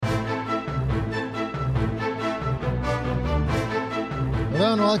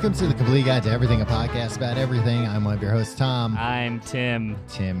Hello and welcome to the Complete Guide to Everything, a podcast about everything. I'm one of your hosts, Tom. I'm Tim.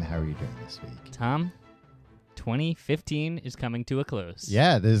 Tim, how are you doing this week? Tom, 2015 is coming to a close.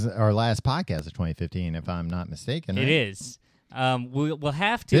 Yeah, this is our last podcast of 2015, if I'm not mistaken. Right? It is. We'll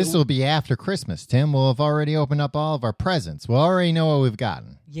have to. This will be after Christmas. Tim, we'll have already opened up all of our presents. We'll already know what we've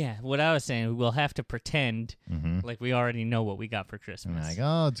gotten. Yeah, what I was saying, we'll have to pretend like we already know what we got for Christmas. I'm like,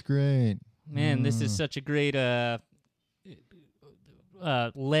 oh, it's great. Man, this is such a great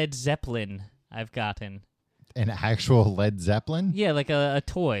Led Zeppelin I've gotten. An actual Led Zeppelin? Yeah, like a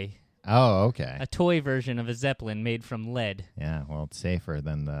toy. Oh, okay. A toy version of a Zeppelin made from lead. Yeah, well, it's safer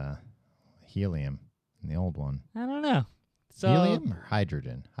than the helium in the old one. I don't know. So, helium or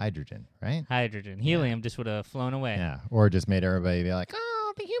hydrogen? Hydrogen, right? Hydrogen. Helium just would have flown away. Yeah, or just made everybody be like,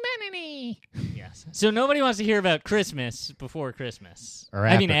 oh, the humanity. Yes. So nobody wants to hear about Christmas before Christmas. Or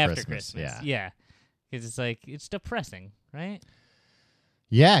after Christmas. Yeah. Because it's like, it's depressing, right?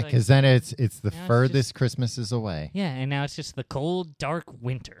 Yeah, because then it's the now furthest Christmas is away. Yeah, and now it's just the cold, dark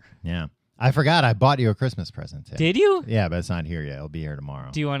winter. Yeah. I forgot I bought you a Christmas present, Tim. Did you? Yeah, but it's not here yet. It'll be here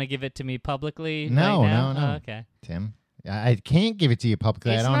tomorrow. Do you want to give it to me publicly No, right now? no. Oh, okay. Tim, I can't give it to you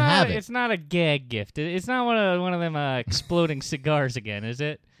publicly. I don't have it. It's not a gag gift. It's not one of them exploding cigars again, is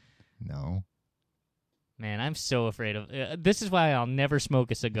it? No. Man, I'm so afraid of... this is why I'll never smoke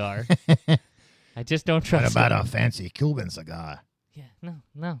a cigar. I just don't trust What about a fancy Cuban cigar? Yeah,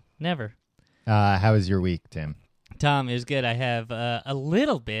 no, never. How was your week, Tim? Tom, it was good. I have a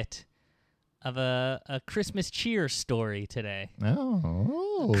little bit of a Christmas cheer story today.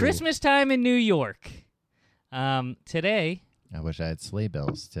 Oh. Christmas time in New York. Today... I wish I had sleigh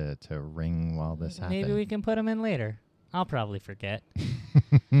bells to ring while this happened. Maybe we can put them in later. I'll probably forget.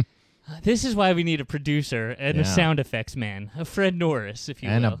 This is why we need a producer and a sound effects man, a Fred Norris, if you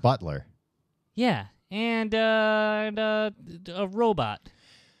will. And a butler. Yeah, and a robot.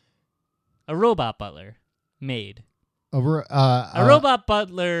 A robot butler. Maid. A robot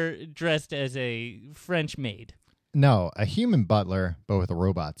butler dressed as a French maid. No, a human butler, but with a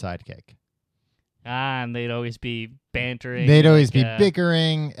robot sidekick. And they'd always be bantering. They'd always be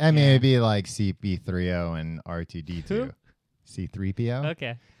bickering. I mean, it'd be like CP3O and R2D2. Who? C3PO.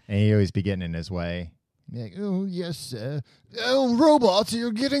 Okay. And he'd always be getting in his way. Be like, oh, yes, oh, robots,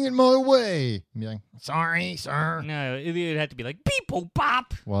 you're getting in my way. Be like, sorry, sir. No, it'd have to be like, beep,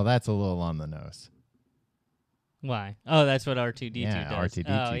 bop. Well, that's a little on the nose. Why? Oh, that's what R2D2 does.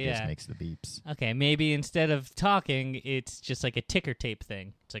 R2D2 just makes the beeps. Okay, maybe instead of talking, it's just like a ticker tape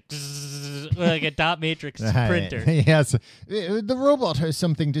thing. It's like zzz, like a dot matrix printer. Yes, the robot has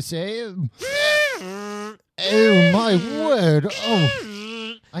something to say. Oh, my word. Oh,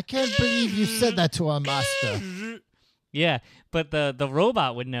 I can't believe you said that to our master. Yeah, but the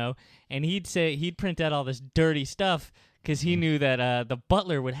robot would know, and he'd print out all this dirty stuff because he knew that the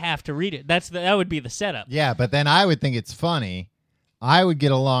butler would have to read it. That would be the setup. Yeah, but then I would think it's funny. I would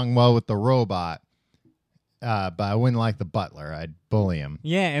get along well with the robot, but I wouldn't like the butler. I'd bully him.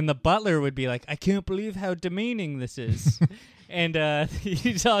 Yeah, and the butler would be like, I can't believe how demeaning this is. And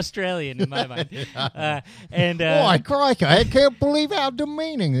he's Australian in my mind. Oh, crikey, I can't believe how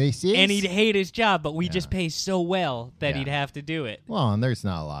demeaning this is. And he'd hate his job, but we just pay so well that he'd have to do it. Well, and there's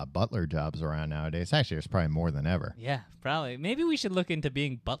not a lot of butler jobs around nowadays. Actually, there's probably more than ever. Yeah, probably. Maybe we should look into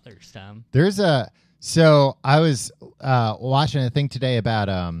being butlers, Tom. So I was watching a thing today about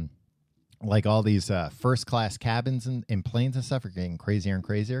like all these first-class cabins in planes and stuff are getting crazier and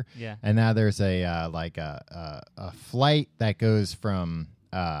crazier. Yeah. And now there's a flight that goes from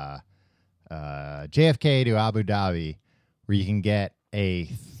JFK to Abu Dhabi where you can get a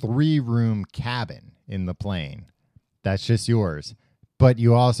 3-room cabin in the plane. That's just yours. But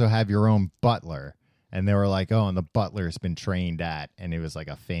you also have your own butler. And they were like, oh, and the butler's been trained at, and it was like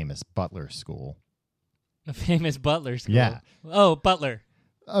a famous butler school. A famous butler school? Yeah. Oh, Butler.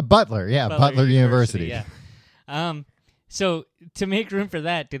 Butler, yeah, Butler University. Yeah. So to make room for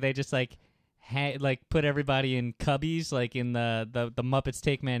that, do they just like put everybody in cubbies, like in the Muppets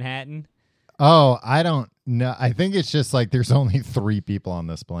Take Manhattan? Oh, I don't know. I think it's just like there's only 3 people on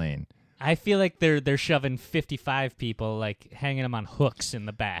this plane. I feel like they're shoving 55 people, like hanging them on hooks in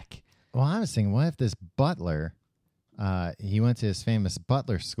the back. Well, I was thinking, what if this butler, he went to his famous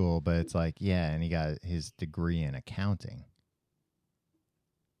butler school, but it's like, yeah, and he got his degree in accounting.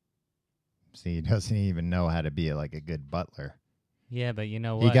 See, he doesn't even know how to be like a good butler. Yeah, but you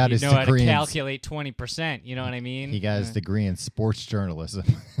know what? He got his know how to degree calculate 20%. You know what I mean? He got his degree in sports journalism.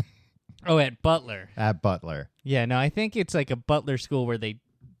 Oh, at Butler. At Butler. Yeah, no, I think it's like a butler school where they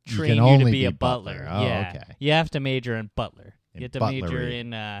train you to be a butler. Oh, yeah. okay. You have to major in butler. You have to butlery. major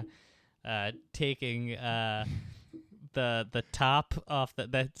in taking the top off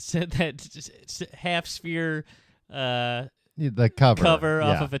that half sphere the cover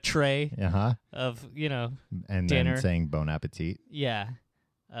off of a tray uh-huh of and dinner. then saying bon appetit. Yeah.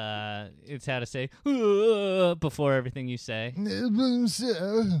 It's how to say before everything you say. And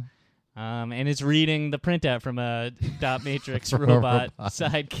it's reading the printout from a dot matrix robot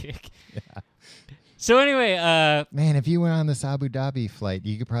sidekick. Yeah. So anyway, man, if you went on this Abu Dhabi flight,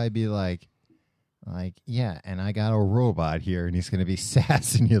 you could probably be like, yeah, and I got a robot here, and he's going to be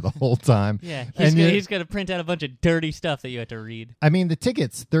sassing you the whole time. Yeah, he's going to print out a bunch of dirty stuff that you have to read. I mean, the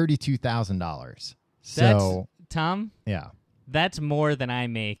ticket's $32,000. So, Tom, yeah. That's more than I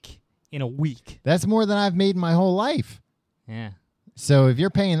make in a week. That's more than I've made in my whole life. Yeah. So if you're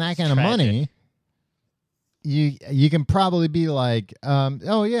paying that kind of money, you can probably be like,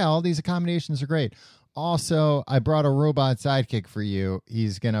 oh, yeah, all these accommodations are great. Also, I brought a robot sidekick for you.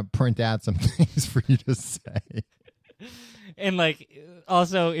 He's going to print out some things for you to say. And,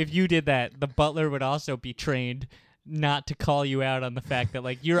 also, if you did that, the butler would also be trained not to call you out on the fact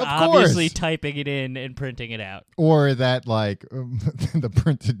that, you're obviously typing it in and printing it out. Or that, the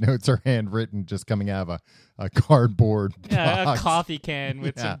printed notes are handwritten just coming out of a cardboard box. A coffee can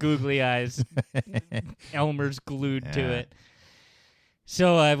with some googly eyes. Elmer's glued to it.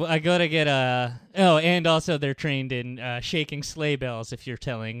 So I got to get and also they're trained in shaking sleigh bells if you're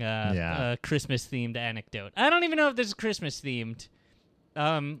telling a Christmas-themed anecdote. I don't even know if this is Christmas-themed.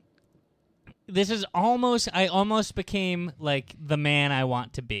 I almost became the man I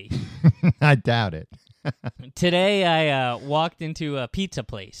want to be. I doubt it. Today I walked into a pizza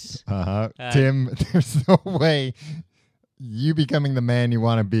place. Tim, there's no way you becoming the man you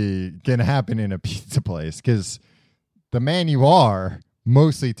want to be can happen in a pizza place, because the man you are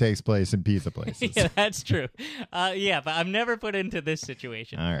mostly takes place in pizza places. Yeah, that's true. But I'm never put into this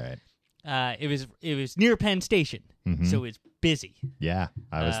situation. All right. It was near Penn Station, so it's busy. Yeah,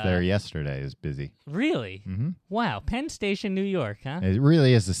 I was there yesterday. It was busy. Really? Mm-hmm. Wow, Penn Station, New York, huh? It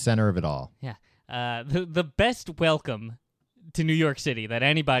really is the center of it all. Yeah. The best welcome to New York City that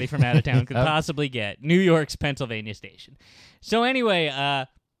anybody from out of town could possibly get. New York's Pennsylvania Station. So anyway,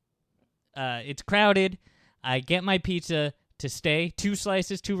 it's crowded. I get my pizza to stay. 2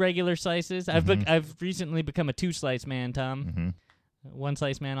 slices, 2 regular slices. I've recently become a 2-slice man, Tom. Mm-hmm.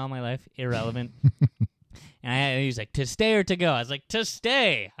 1-slice man all my life. Irrelevant. And he's like, to stay or to go? I was like, to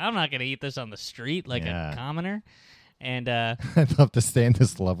stay. I'm not going to eat this on the street like a commoner. And I'd love to stay in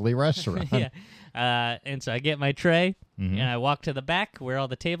this lovely restaurant. Yeah. And so I get my tray, and I walk to the back where all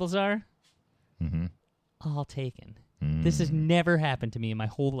the tables are. Mm-hmm. All taken. This has never happened to me in my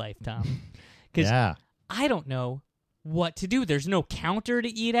whole life, Tom. Because I don't know what to do. There's no counter to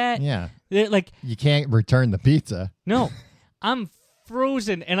eat at. Yeah. You can't return the pizza. No. I'm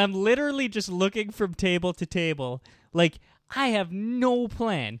frozen, and I'm literally just looking from table to table. I have no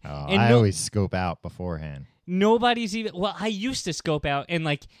plan. Oh, and I always scope out beforehand. Nobody's even... Well, I used to scope out, and,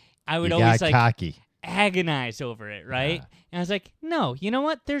 I would you always, got cocky. Agonize over it, right? Yeah. And I was like, no, you know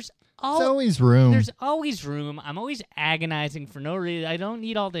what? There's always room. There's always room. I'm always agonizing for no reason. I don't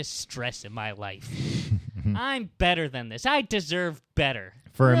need all this stress in my life. I'm better than this. I deserve better.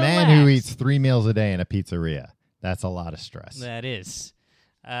 For a man who eats 3 meals a day in a pizzeria, that's a lot of stress. That is.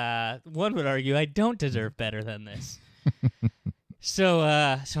 One would argue I don't deserve better than this. So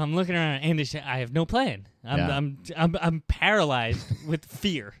I'm looking around, and I have no plan. I'm paralyzed with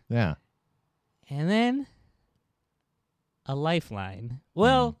fear. Yeah. And then a lifeline.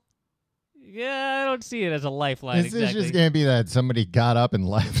 Well, I don't see it as a lifeline. Is this just going to be that somebody got up and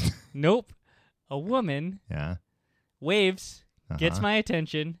left? Nope. A woman waves, gets my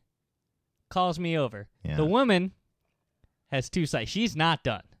attention, calls me over. Yeah. The woman has 2 sides. She's not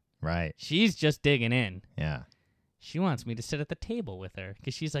done. Right. She's just digging in. Yeah. She wants me to sit at the table with her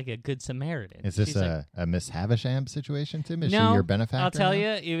because she's like a good Samaritan. Is this a Miss Havisham situation, Tim? Is she no, your benefactor? I'll tell you,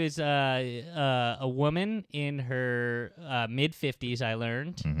 it was a woman in her mid-50s, I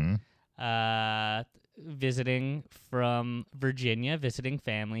learned, visiting from Virginia, visiting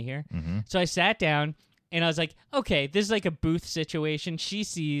family here. Mm-hmm. So I sat down, and I was like, okay, this is like a booth situation. She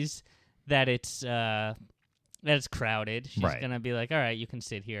sees that it's crowded. She's going to be like, all right, you can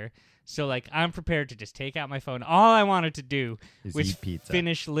sit here. So, I'm prepared to just take out my phone. All I wanted to do was eat pizza.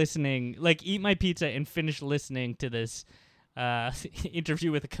 Finish listening, eat my pizza and finish listening to this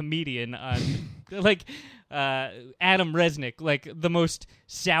interview with a comedian on, Adam Resnick, the most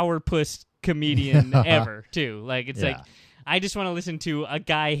sourpuss comedian ever, too. I just want to listen to a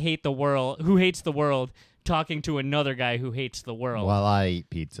guy who hates the world, talking to another guy who hates the world. While I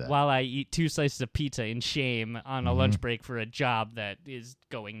eat pizza. While I eat 2 slices of pizza in shame on a lunch break for a job that is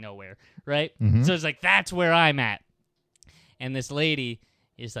going nowhere, right? Mm-hmm. So it's that's where I'm at. And this lady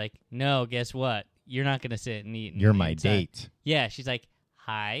is like, no, guess what? You're not going to sit and eat. You're my date. Yeah, she's like,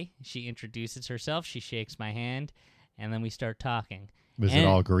 hi. She introduces herself. She shakes my hand, and then we start talking. Was it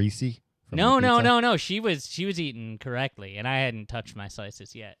all greasy? No. She was eating correctly, and I hadn't touched my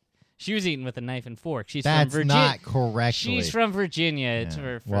slices yet. She was eating with a knife and fork. She's from Virginia. That's not correctly. She's from Virginia. Yeah. It's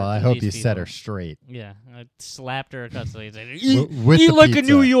for well, I for hope these you people. set her straight. Yeah, I slapped her across the face. With Eat the like a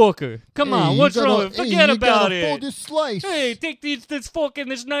pizza. New Yorker. Come on, what's you gotta- wrong? Forget about you gotta fold it. this slice. Hey, take this fork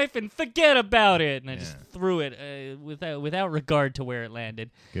and this knife and forget about it. And I just threw it without regard to where it landed.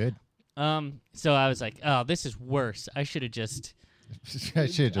 Good. So I was like, oh, this is worse. I should have just. I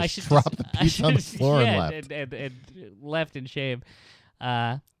should have just dropped the pizza on the floor and left. And left in shame.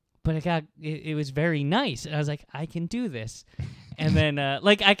 But it was very nice. And I was like, I can do this. And then,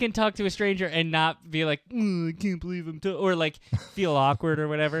 I can talk to a stranger and not be like, I can't believe I'm or feel awkward or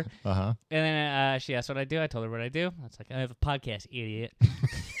whatever. Uh-huh. And then she asked what I do. I told her what I do. I was like, I have a podcast, idiot.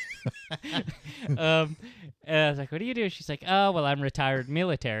 And I was like, what do you do? She's like, oh, well, I'm retired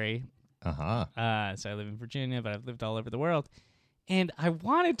military. Uh-huh. So I live in Virginia, but I've lived all over the world. And I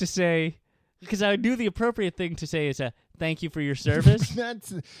wanted to say, because I knew the appropriate thing to say is thank you for your service.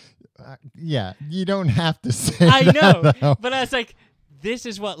 That's, yeah, you don't have to say I that, know, though. but I was like, this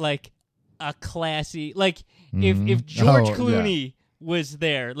is what a classy, if George Clooney was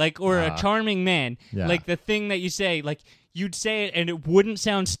there, or a charming man, the thing that you say, you'd say it and it wouldn't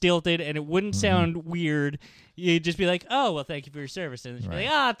sound stilted and it wouldn't sound weird. You'd just be like, oh, well, thank you for your service. And she'd be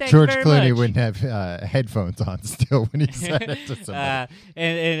like, thank George you very Clooney much. wouldn't have headphones on still when he said it to somebody.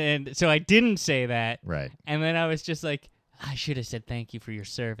 And so I didn't say that. Right. And then I was just like, I should have said thank you for your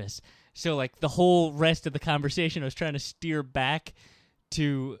service. So the whole rest of the conversation, I was trying to steer back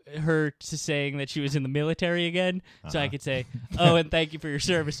to her to saying that she was in the military again, so I could say, "Oh, and thank you for your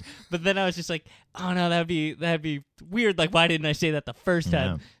service." But then I was just like, "Oh no, that'd be weird. Why didn't I say that the first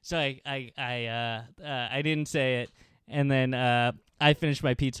time?" Yeah. So I didn't say it, and then I finished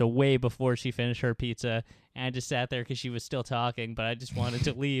my pizza way before she finished her pizza, and I just sat there because she was still talking, but I just wanted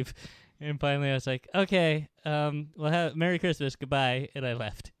to leave. And finally, I was like, "Okay, well, Merry Christmas, goodbye," and I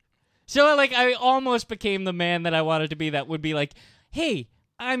left. So I almost became the man that I wanted to be. That would be like, hey,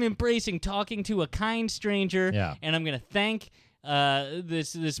 I'm embracing talking to a kind stranger, and I'm going to thank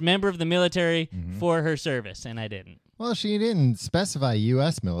this member of the military for her service, and I didn't. Well, she didn't specify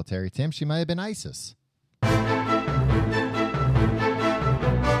U.S. military, Tim. She might have been ISIS.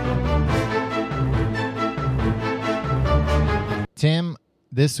 Tim,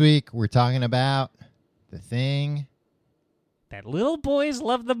 this week we're talking about the thing that little boys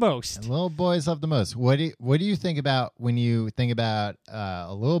love the most. Little boys love the most. What do you think about when you think about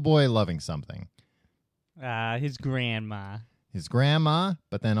a little boy loving something? His grandma. His grandma,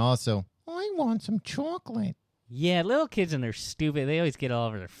 but then also, I want some chocolate. Yeah, little kids and they're stupid. They always get all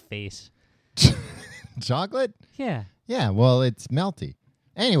over their face. Chocolate? Yeah. Yeah, well, it's melty.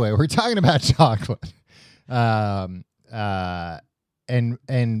 Anyway, we're talking about chocolate. And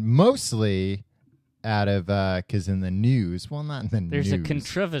mostly out of because in the news, well, not in the news. There's a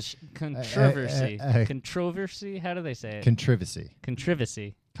controversy. Controversy? How do they say it? Controversy.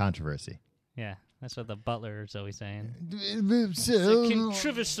 Controversy. Yeah, that's what the butler is always saying. It's a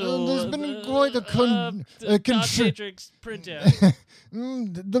controversial. There's been quite a dot matrix printout.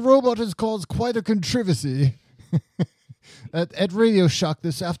 The robot has caused quite a controversy. At Radio Shack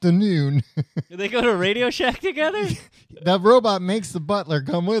this afternoon. Did they go to Radio Shack together? The robot makes the butler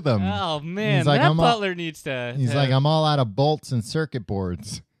come with him. Oh, man. That butler needs to... He's like, I'm all out of bolts and circuit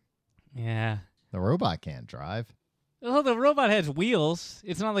boards. Yeah. The robot can't drive. Well, the robot has wheels.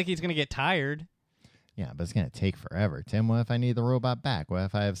 It's not like he's going to get tired. Yeah, but it's going to take forever. Tim, what if I need the robot back? What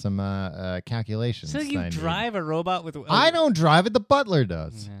if I have some calculations? So you drive a robot with... I don't drive it. The butler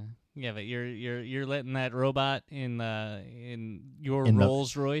does. Yeah. Yeah, but you're letting that robot in your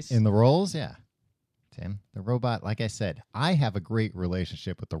Rolls Royce? In the Rolls, yeah. Tim, the robot, like I said, I have a great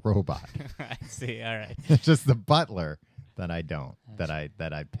relationship with the robot. I see. All right. It's just the butler that I don't, that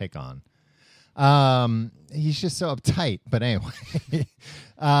I pick on. He's just so uptight. But anyway,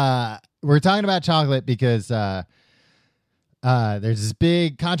 we're talking about chocolate because there's this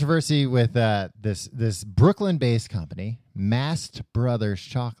big controversy with this Brooklyn-based company, Mast Brothers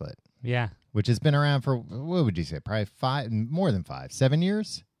Chocolate. Yeah. Which has been around for, what would you say, probably more than 7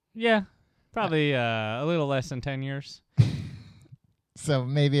 years? Yeah. Probably a little less than 10 years. So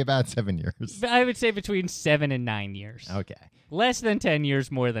maybe about 7 years. I would say between 7 and 9 years. Okay. Less than 10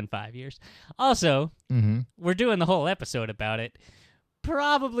 years, more than 5 years. Also, we're doing the whole episode about it.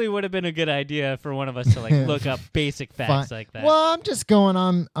 probably would have been a good idea for one of us to look up basic facts like that. Well, I'm just going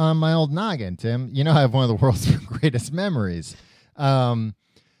on my old noggin, Tim. You know, I have one of the world's greatest memories.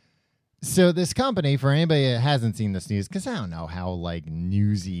 So this company, for anybody that hasn't seen this news, because I don't know how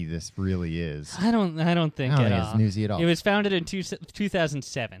newsy this really is. I don't think at all. It's newsy at all. It was founded in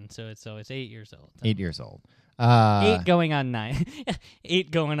 2007, so it's 8 years old. 8 years old. 8 going on 9.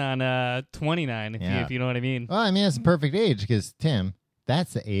 8 going on 29, if you know what I mean. Well, I mean, it's a perfect age because, Tim,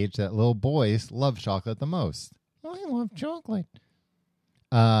 that's the age that little boys love chocolate the most. I love chocolate.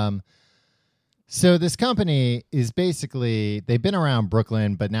 So this company is basically, they've been around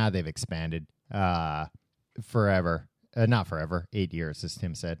Brooklyn, but now they've expanded forever. Not forever, 8 years, as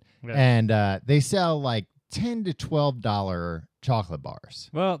Tim said. Okay. And they sell $10 to $12 chocolate bars.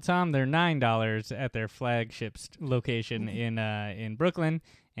 Well, Tom, they're $9 at their flagship location in Brooklyn,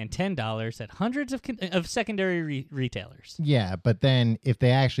 and $10 at hundreds of secondary retailers. Yeah, but then if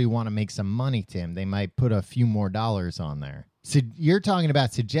they actually want to make some money, Tim, they might put a few more dollars on there. So you're talking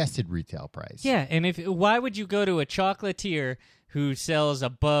about suggested retail price. Yeah, and why would you go to a chocolatier who sells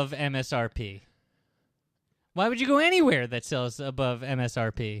above MSRP? Why would you go anywhere that sells above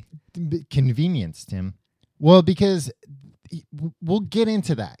MSRP? Convenience, Tim. Well, because we'll get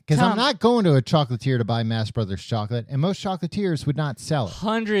into that. Because I'm not going to a chocolatier to buy Mast Brothers chocolate, and most chocolatiers would not sell it.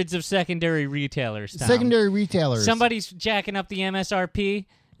 Hundreds of secondary retailers, Tom. Secondary retailers. Somebody's jacking up the MSRP,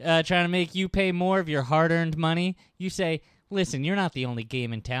 trying to make you pay more of your hard-earned money. You say, listen, you're not the only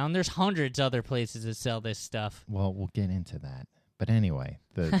game in town. There's hundreds other places that sell this stuff. Well, we'll get into that. But anyway,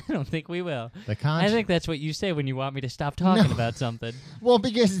 I don't think we will. I think that's what you say when you want me to stop talking about something. Well,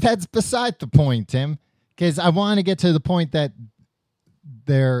 because that's beside the point, Tim. Because I want to get to the point that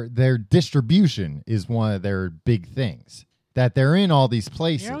their distribution is one of their big things. That they're in all these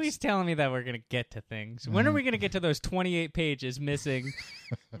places. You're always telling me that we're going to get to things. When are we going to get to those 28 pages missing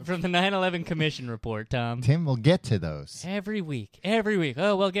from the 9/11 Commission report, Tom? Tim, we'll get to those. Every week.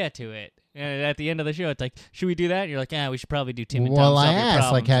 Oh, we'll get to it. And at the end of the show, it's like, should we do that? And you're like, we should probably do Tim and Tom. Well, I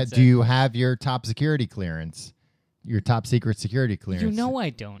asked, do you have your top security clearance? Your top secret security clearance? You know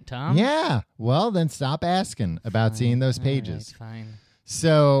I don't, Tom. Yeah. Well, then stop asking about seeing those pages. All right, fine.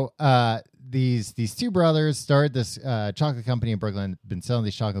 So these two brothers started this chocolate company in Brooklyn, been selling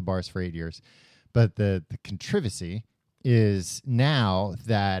these chocolate bars for 8 years. But the controversy is now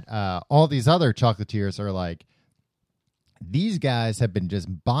that all these other chocolatiers are like, these guys have been just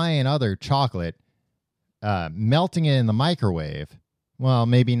buying other chocolate, melting it in the microwave. Well,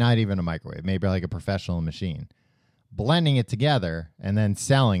 maybe not even a microwave, maybe like a professional machine. Blending it together and then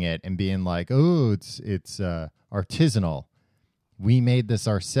selling it and being like, oh, it's artisanal. We made this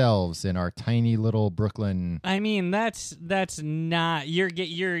ourselves in our tiny little Brooklyn. I mean, that's not you're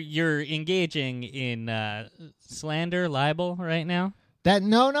engaging in slander, libel right now.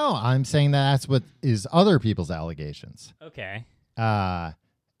 No, I'm saying that's what is other people's allegations. Okay.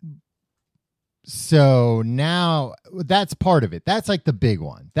 So now that's part of it. That's like the big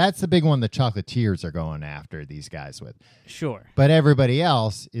one. That's the big one the chocolatiers are going after these guys with. Sure. But everybody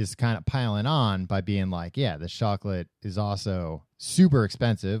else is kind of piling on by being like, yeah, this chocolate is also super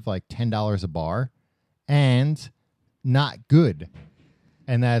expensive, like $10 a bar, and not good.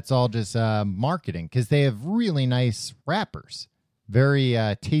 And that's all just marketing because they have really nice wrappers. Very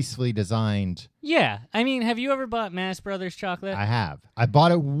tastefully designed. Yeah. I mean, have you ever bought Mast Brothers chocolate? I have. I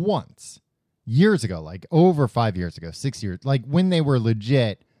bought it once. Years ago, like over 5 years ago, 6 years, like when they were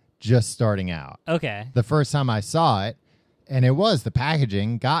legit just starting out. Okay. The first time I saw it, and the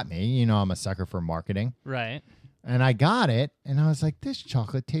packaging got me. You know, I'm a sucker for marketing. Right. And I got it, and I was like, this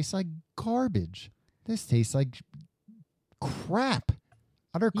chocolate tastes like garbage. This tastes like crap.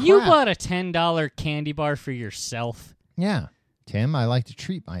 Utter crap. You bought a $10 candy bar for yourself. Yeah. Tim, I like to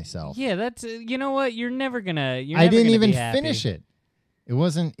treat myself. Yeah, that's, you know what? You're never going to, I didn't even finish it. It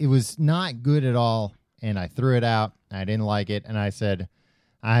was not good at all, and I threw it out. I didn't like it, and I said,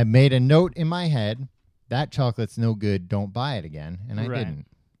 I made a note in my head, that chocolate's no good, don't buy it again, and I didn't.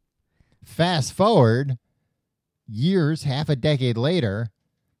 Fast forward, years, half a decade later,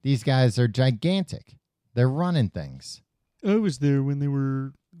 these guys are gigantic. They're running things. I was there when they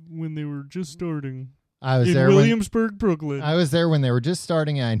were just starting. I was in there Williamsburg, Brooklyn. I was there when they were just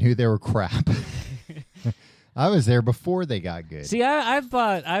starting, and I knew they were crap. I was there before they got good. See, I've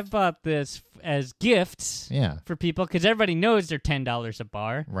bought this as gifts for people because everybody knows they're $10 a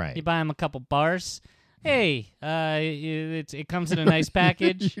bar. Right. You buy them a couple bars. Hey, it comes in a nice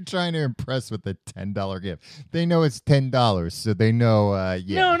package. You're trying to impress with a $10 gift. They know it's $10, so they know.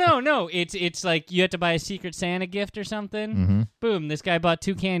 No. It's like you have to buy a Secret Santa gift or something. Mm-hmm. Boom! This guy bought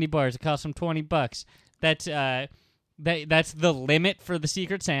 2 candy bars. It cost him $20. That's That's the limit for the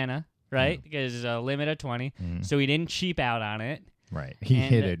Secret Santa, right? Because it's a limit of 20. So he didn't cheap out on it. Right. He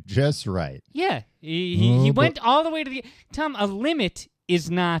hit it just right. Yeah. He went all the way to the... Tom, a limit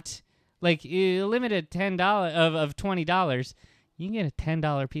is not... Like, a limit of of $20, you can get a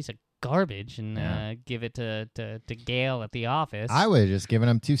 $10 piece of garbage and give it to Gail at the office. I would have just given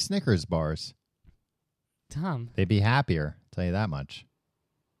him 2 Snickers bars. Tom. They'd be happier, I'll tell you that much.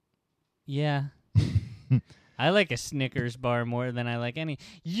 Yeah. I like a Snickers bar more than I like any.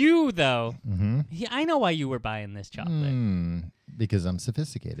 You, though, I know why you were buying this chocolate. Because I'm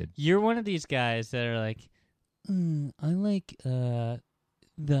sophisticated. You're one of these guys that are like, I like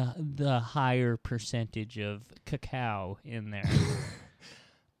the higher percentage of cacao in there.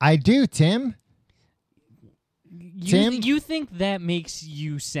 I do, Tim. You think that makes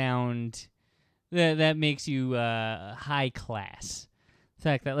you sound that makes you high class? The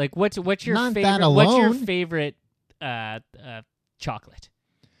fact that like what's your Not favorite? that alone. What's your favorite chocolate?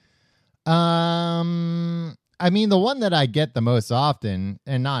 I mean, the one that I get the most often,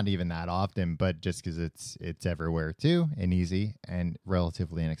 and not even that often, but just because it's everywhere too, and easy and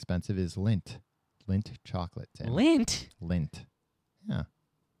relatively inexpensive, is Lindt. Lindt chocolate, Tim. Lindt? Lindt. Yeah.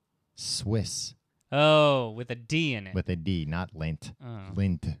 Swiss. Oh, with a D in it. With a D, not Lindt. Oh.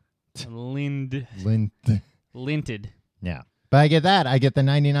 Lindt. Lind. Lindt. Linted. Yeah. But I get that. I get the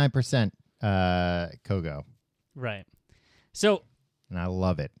 99% Kogo. Right. So. And I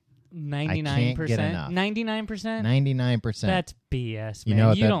love it. 99%? I can't get enough. 99%? 99%. That's BS, man. You know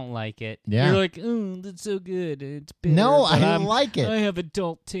what don't like it. Yeah. You're like, that's so good. It's bitter. No, but I like it. I have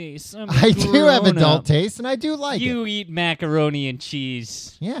adult taste. I do have adult taste, and I do like it. You eat macaroni and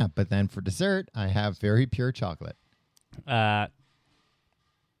cheese. Yeah, but then for dessert, I have very pure chocolate. I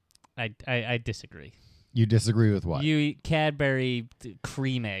disagree. You disagree with what? You eat Cadbury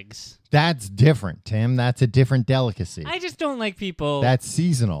cream eggs. That's different, Tim. That's a different delicacy. I just don't like people. That's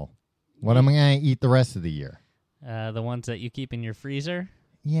seasonal. What am I going to eat the rest of the year? The ones that you keep in your freezer?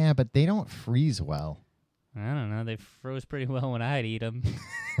 Yeah, but they don't freeze well. I don't know. They froze pretty well when I'd eat them.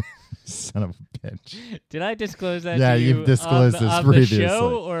 Son of a bitch. Did I disclose that Yeah, to you you've disclosed on this the previously.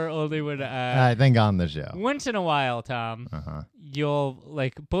 show or only when... I think on the show. Once in a while, Tom, you'll,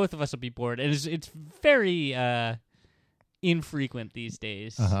 like, both of us will be bored. And it's very infrequent these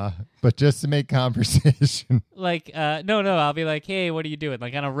days. But just to make conversation. Like, no, I'll be like, hey, what are you doing?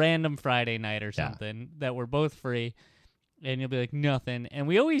 Like on a random Friday night or something that we're both free. And you'll be like, nothing. And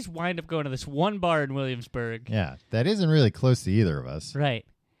we always wind up going to this one bar in Williamsburg. Yeah, that isn't really close to either of us. Right.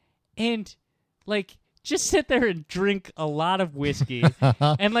 And, like, just sit there and drink a lot of whiskey.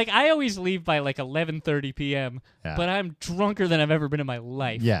 And, like, I always leave by, like, 11:30 p.m., but I'm drunker than I've ever been in my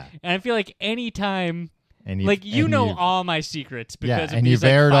life. Yeah. And I feel like any time... And like, you know all my secrets because of and these, you've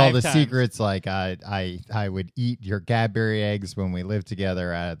like, aired all 5 the times. secrets. Like I would eat your Cadbury eggs when we lived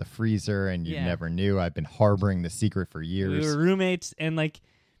together out of the freezer, and you never knew. I've been harboring the secret for years. We were roommates, and like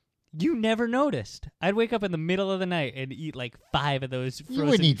you never noticed. I'd wake up in the middle of the night and eat like 5 of those. Frozen... You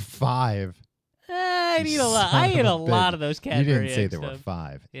wouldn't eat 5. I'd eat a lot. I ate a lot of those Cadbury. You didn't say eggs, there were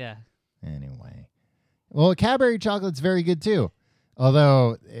 5. Yeah. Anyway, well, Cadbury chocolate's very good too.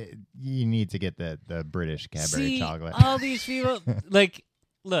 Although you need to get the British Cadbury chocolate. All these people, like,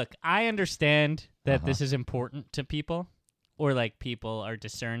 look, I understand that this is important to people, or like people are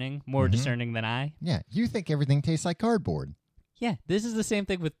discerning, more discerning than I. Yeah, you think everything tastes like cardboard. Yeah, this is the same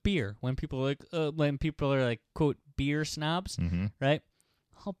thing with beer. When people are like, quote, beer snobs, right?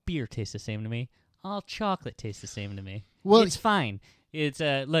 All beer tastes the same to me. All chocolate tastes the same to me. Well, it's fine. It's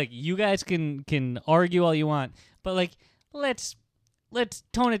look, you guys can argue all you want, but like, let's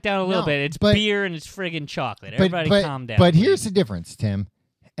tone it down a little bit. It's beer and it's friggin' chocolate. Everybody calm down. But please. Here's the difference, Tim.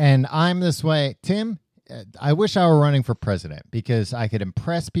 And I'm this way. Tim, I wish I were running for president because I could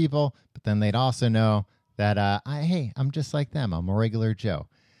impress people, but then they'd also know that, I'm just like them. I'm a regular Joe.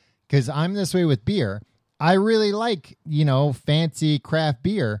 Because I'm this way with beer. I really like, fancy craft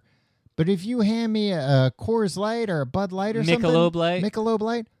beer. But if you hand me a Coors Light or a Bud Light or Michelob Light. Michelob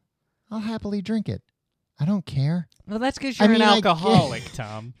Light, I'll happily drink it. I don't care. Well, that's because you're an alcoholic,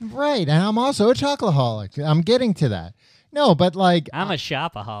 Tom. Right, and I'm also a chocoholic. I'm getting to that. No, but like... I'm a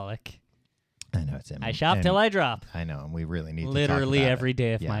shopaholic. I know, Tim. I shop till I drop. I know, and we really need literally to talk about every it.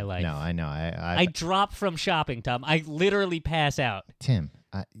 day of my life. No, I know. I drop from shopping, Tom. I literally pass out. Tim,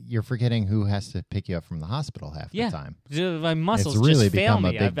 you're forgetting who has to pick you up from the hospital half the time. My muscles it's really just fail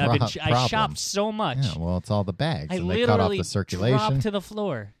become me. A big I shopped so much. Yeah, well, it's all the bags, I and literally they cut off the circulation. drop to the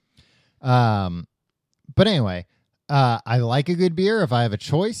floor. But anyway, I like a good beer. If I have a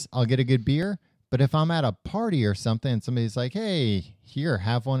choice, I'll get a good beer. But if I'm at a party or something and somebody's like, hey, here,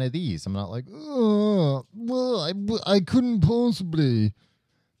 have one of these, I'm not like, oh, well, I couldn't possibly.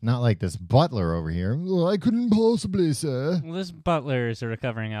 Not like this butler over here. Well, I couldn't possibly, sir. Well, this butler is a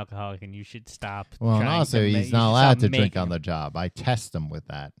recovering alcoholic, and you should stop. Well, and trying also, to he's you not should allowed stop to drink making on the him. job. I test him with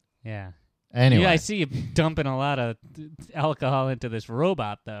that. Yeah. Anyway. Yeah, I see you dumping a lot of alcohol into this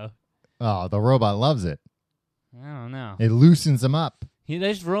robot, though. Oh, the robot loves it. I don't know. It loosens him up.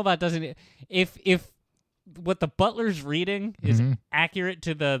 This robot doesn't. If what the butler's reading is accurate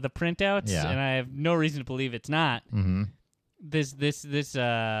to the printouts, Yeah. and I have no reason to believe it's not. Mm-hmm. This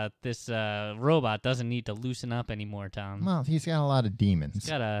robot doesn't need to loosen up anymore, Tom. Well, he's got a lot of demons. He's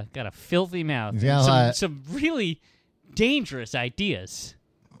got a filthy mouth. He's got a lot. Some really dangerous ideas.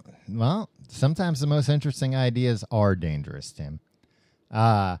 Well, sometimes the most interesting ideas are dangerous, Tim.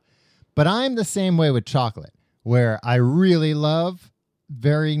 But I'm the same way with chocolate, where I really love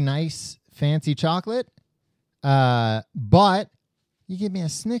very nice, fancy chocolate. But you give me a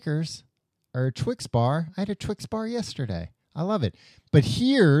Snickers or a Twix bar. I had a Twix bar yesterday. I love it. But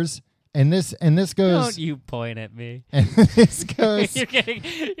here's and this goes. Don't you point at me? And this goes. You're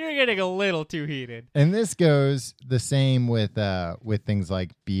getting a little too heated. And this goes the same with things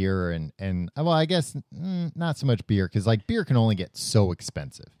like beer and well, I guess not so much beer, because like beer can only get so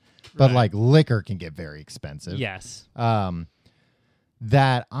expensive, but Right. like liquor can get very expensive. Yes.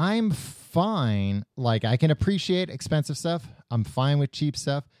 That I'm fine. Like I can appreciate expensive stuff. I'm fine with cheap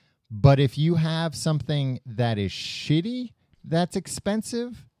stuff. But if you have something that is shitty that's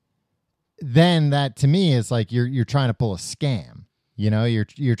expensive, then that to me is like you're trying to pull a scam. You know,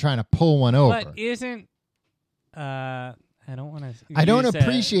 you're trying to pull one over. But isn't I don't want to. I don't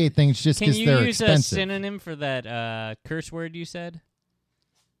appreciate things just because they're Can you use expensive. a synonym for that curse word you said?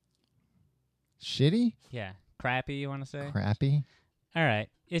 Shitty? Yeah, crappy. You want to say? Crappy? All right.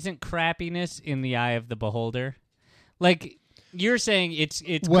 Isn't crappiness in the eye of the beholder? Like you're saying, it's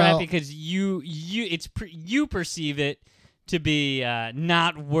Well- crappy because you perceive it to be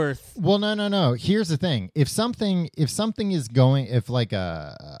not worth. Well, no. Here's the thing: if something is going, if like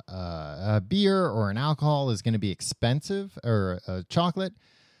a beer or an alcohol is going to be expensive, or a chocolate,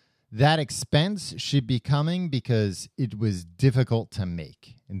 that expense should be coming because it was difficult to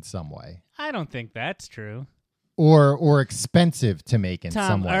make in some way, I don't think that's true. or expensive to make in Tom,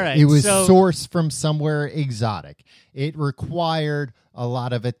 some way. all right, it was so- sourced from somewhere exotic. It required a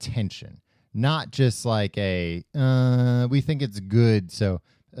lot of attention. Not just like we think it's good, so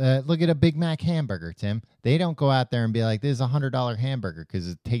look at a Big Mac hamburger, Tim. They don't go out there and be like, this is $100 hamburger because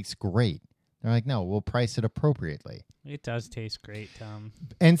it tastes great. They're like, no, we'll price it appropriately. It does taste great, Tom.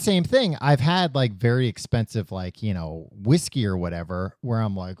 And same thing, I've had like very expensive, like, whiskey or whatever, where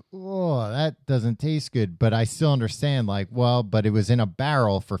I'm like, oh, that doesn't taste good. But I still understand, like, well, but it was in a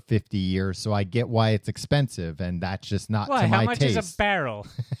barrel for 50 years, so I get why it's expensive, and that's just not Why? to my How much taste. is a barrel?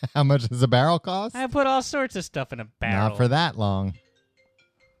 How much does a barrel cost? I put all sorts of stuff in a barrel. Not for that long.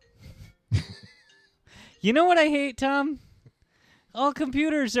 You know what I hate, Tom? All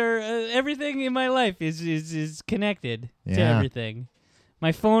computers are everything in my life is connected to Yeah. everything.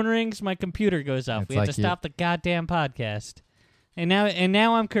 My phone rings, my computer goes off. It's We have like to stop the goddamn podcast. And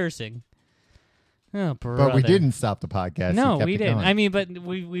now I'm cursing. Oh, brother. But we didn't stop the podcast. No, You kept we it didn't. going. I mean, but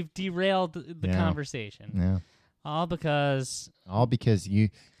we've derailed the Yeah. conversation. Yeah. All because All because you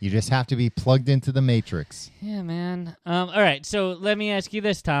just have to be plugged into the matrix. yeah, man. All right, so let me ask you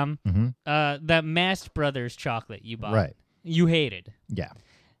this, Tom. Mm-hmm. That Mast Brothers chocolate you bought. Right. You hated. Yeah.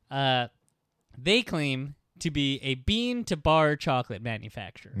 They claim to be a bean to bar chocolate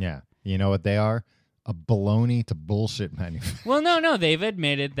manufacturer. Yeah. You know what they are? A baloney to bullshit manufacturer. Well, no. They've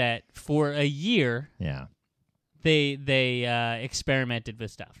admitted that for a year Yeah. they experimented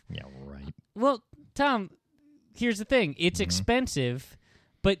with stuff. Yeah, right. Well, Tom, here's the thing. It's Mm-hmm. expensive,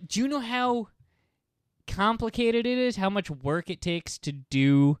 but do you know how complicated it is? How much work it takes to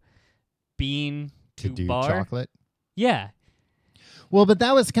do bean To do bar? chocolate. Yeah. Well, but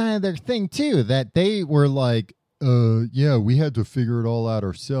that was kind of their thing too, that they were like, yeah, we had to figure it all out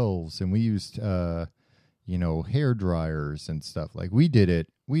ourselves, and we used hair dryers and stuff. Like we did it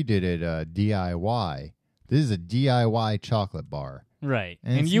DIY. This is a DIY chocolate bar. Right.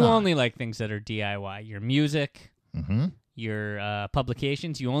 And And it's you not. only like things that are DIY. Your music, Mm-hmm. your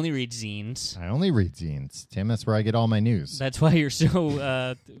publications, you only read zines. I only read zines, Tim. That's where I get all my news. That's why you're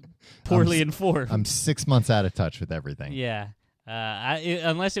so poorly informed. I'm 6 months out of touch with everything. Yeah.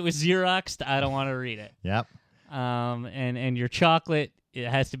 Unless it was Xeroxed, I don't want to read it. Yep. And your chocolate, it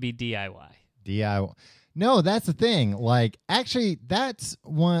has to be DIY. DIY. No, that's the thing. Like, actually, that's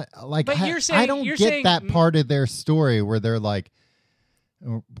one. Like, But you're I saying- don't you're get saying- that part of their story where they're like,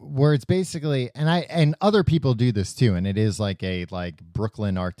 where it's basically, and other people do this too, and it is like a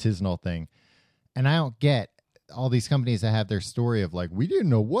Brooklyn artisanal thing. And I don't get all these companies that have their story of like, we didn't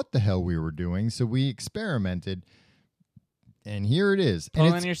know what the hell we were doing, so we experimented, and here it is.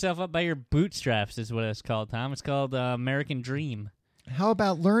 Pulling yourself up by your bootstraps is what it's called, Tom. It's called American Dream. How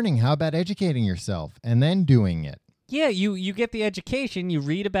about learning? How about educating yourself and then doing it? Yeah, you get the education, you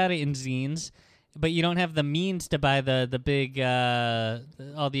read about it in zines, but you don't have the means to buy the big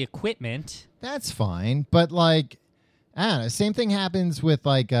all the equipment. That's fine, but like, I don't know. Same thing happens with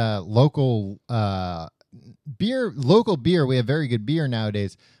like local beer. Local beer, we have very good beer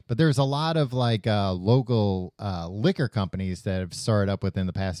nowadays, but there's a lot of like local liquor companies that have started up within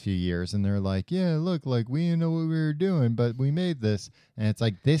the past few years, and they're like, yeah, look, like we didn't know what we were doing, but we made this, and it's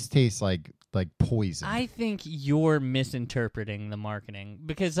like this tastes like poison. I think you're misinterpreting the marketing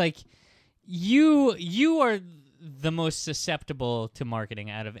because like you are the most susceptible to marketing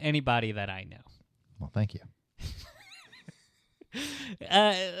out of anybody that I know. Well, thank you.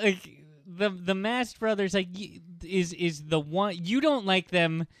 Like the Mast Brothers, like is the one you don't like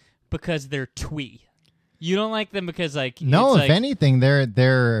them because they're twee. You don't like them because like no, if like, anything,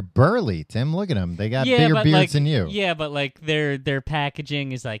 they're burly. Tim, look at them; they got bigger beards like, than you. Yeah, but like their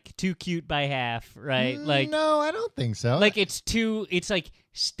packaging is like too cute by half, right? Like no, I don't think so. Like it's like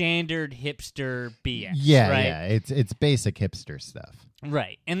standard hipster BS. Yeah, right? yeah, it's basic hipster stuff,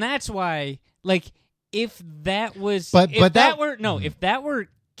 right? And that's why, like, if that was, if that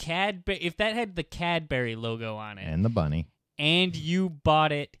had the Cadbury logo on it and the bunny, and you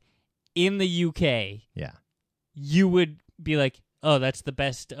bought it in the UK, yeah, you would be like, oh, that's the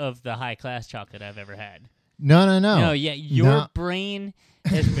best of the high class chocolate I've ever had. No, yeah, your brain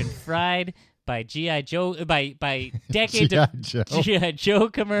has been fried by G.I. Joe, by decades of G.I. Joe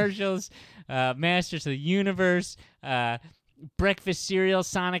commercials, Masters of the Universe, breakfast cereal,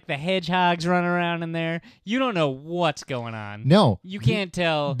 Sonic the Hedgehog's running around in there. You don't know what's going on. No. You can't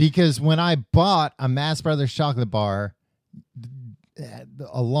tell. Because when I bought a Mast Brothers chocolate bar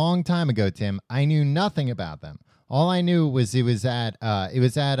a long time ago, Tim, I knew nothing about them. All I knew was it was at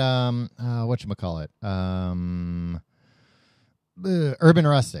whatchamacallit? Urban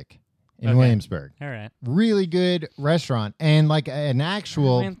Rustic in Williamsburg. All right. Really good restaurant, and like an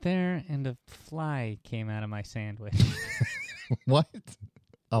actual I went there and a fly came out of my sandwich. What?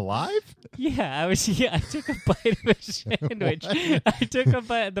 Alive? Yeah, I took a bite of a sandwich. I took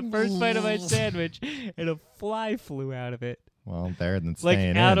the first bite of my sandwich, and a fly flew out of it. Well, better than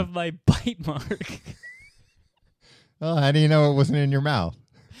staying like out of my bite mark. Well, how do you know it wasn't in your mouth?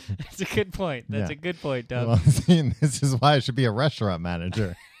 That's a good point. That's a good point, Doug. Well, see, this is why I should be a restaurant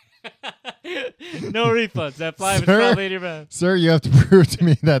manager. No refunds. That fly was probably in your mouth. Sir, you have to prove to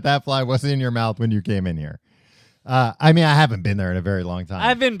me that fly wasn't in your mouth when you came in here. I mean, I haven't been there in a very long time.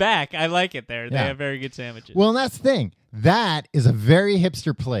 I've been back. I like it there. They have very good sandwiches. Well, and that's the thing. That is a very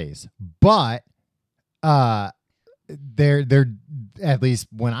hipster place, but they're at least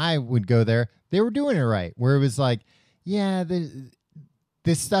when I would go there, they were doing it right. Where it was like, yeah,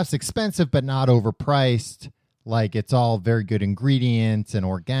 this stuff's expensive, but not overpriced. Like it's all very good ingredients and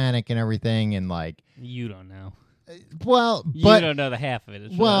organic and everything, and like you don't know. Well, but you don't know the half of it.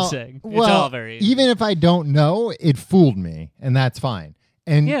 Is what I'm saying. It's all very easy. Even if I don't know, it fooled me, and that's fine.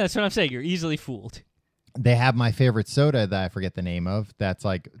 And yeah, that's what I'm saying. You're easily fooled. They have my favorite soda that I forget the name of. That's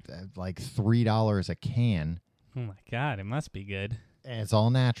like $3 a can. Oh my God, it must be good. And it's all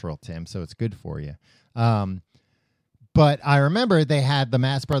natural, Tim, so it's good for you. But I remember they had the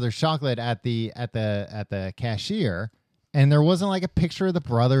Mast Brothers chocolate at the cashier, and there wasn't like a picture of the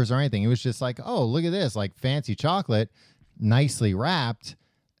brothers or anything. It was just like, oh, look at this, like fancy chocolate, nicely wrapped.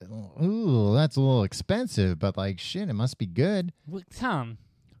 Ooh, that's a little expensive, but like shit, it must be good. Well, Tom,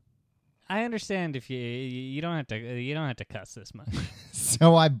 I understand if you don't have to cuss this much.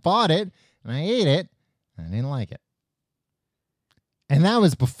 So I bought it and I ate it, and I didn't like it. And that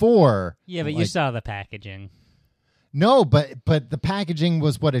was before. Yeah, but you saw the packaging. No, but the packaging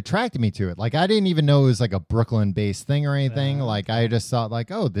was what attracted me to it. Like I didn't even know it was like a Brooklyn-based thing or anything. Like I just thought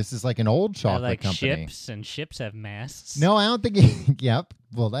like, oh, this is like an old chocolate company. Ships, and ships have masts. No, I don't think. Yep.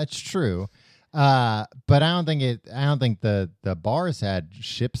 Well, that's true. But I don't think the bars had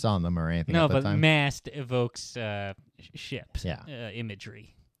ships on them or anything. No, at the but time. mast evokes ships. Yeah.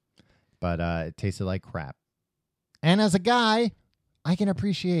 Imagery. But it tasted like crap. And as a guy, I can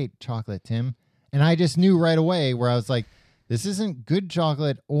appreciate chocolate, Tim. And I just knew right away where I was like, this isn't good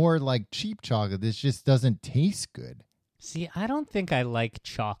chocolate or like cheap chocolate. This just doesn't taste good. See, I don't think I like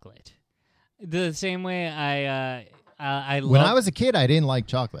chocolate. The same way I love... When I was a kid, I didn't like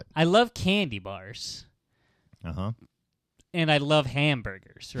chocolate. I love candy bars. Uh-huh. and I love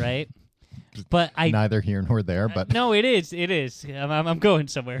hamburgers, right? But Neither here nor there, but no, it is. I'm going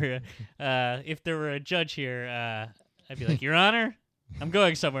somewhere. If there were a judge here, I'd be like, Your Honor, I'm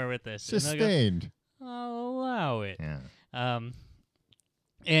going somewhere with this. sustained. I'll allow it. Yeah.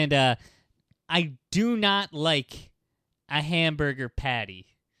 And I do not like a hamburger patty,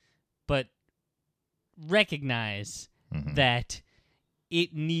 but recognize that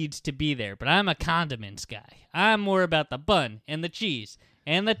it needs to be there. But I'm a condiments guy. I'm more about the bun and the cheese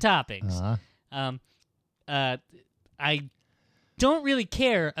and the toppings. I don't really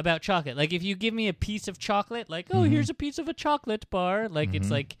care about chocolate. Like, if you give me a piece of chocolate, like, here's a piece of a chocolate bar, like it's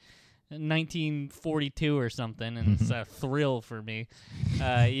like 1942 or something, and it's a thrill for me.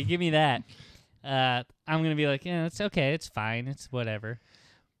 You give me that, I'm going to be like, yeah, it's okay, it's fine, it's whatever.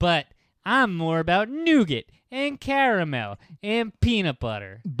 But I'm more about nougat and caramel and peanut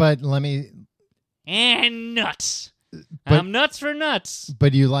butter. But let me... And nuts. I'm nuts for nuts.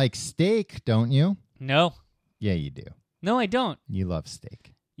 But you like steak, don't you? No. Yeah, you do. No, I don't. You love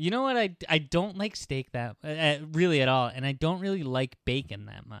steak. You know what? I don't like steak that really at all, and I don't really like bacon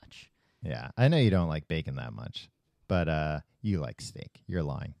that much. Yeah, I know you don't like bacon that much, but you like steak. You're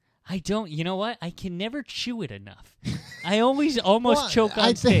lying. I don't. You know what? I can never chew it enough. I always almost choke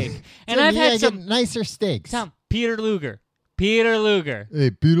on steak. And I've had some nicer steaks. Tom, Peter Luger.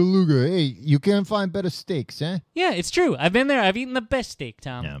 Hey, Peter Luger. Hey, you can't find better steaks, eh? Yeah, it's true. I've been there. I've eaten the best steak,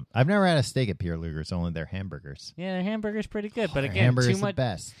 Tom. Yeah. I've never had a steak at Peter Luger's, only their hamburgers. Yeah, their hamburger's pretty good, but Their again, hamburger's too much. the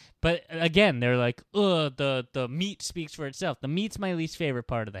best. But again, they're like, the meat speaks for itself. The meat's my least favorite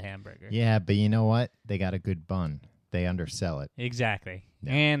part of the hamburger. Yeah, but you know what? They got a good bun. They undersell it. Exactly.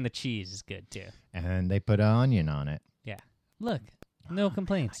 Yeah. And the cheese is good, too. And they put an onion on it. Yeah. Look, no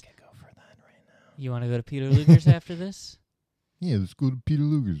complaints. I could go for that right now. You want to go to Peter Luger's after this? Yeah, let's go to Peter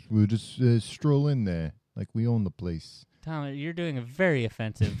Luger's. We'll just stroll in there like we own the place. Tom, you're doing a very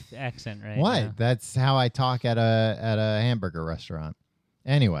offensive accent right What? now. That's how I talk at a hamburger restaurant.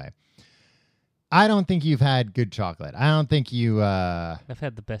 Anyway, I don't think you've had good chocolate. I don't think you... I've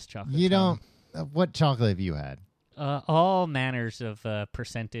had the best chocolate. You Tom. don't... What chocolate have you had? All manners of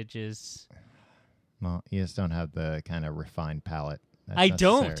percentages. Well, you just don't have the kind of refined palate. I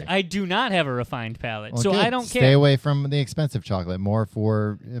don't. Necessary. I do not have a refined palate, Well, so good. I don't Stay care. away from the expensive chocolate. More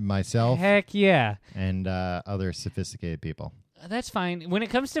for myself Heck yeah. and other sophisticated people. That's fine. When it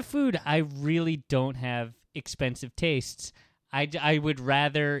comes to food, I really don't have expensive tastes. I would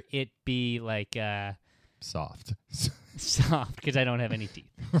rather it be like Soft. soft because I don't have any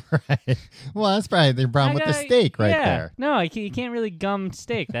teeth. Right. Well, that's probably the problem with the steak right there. No, you can't really gum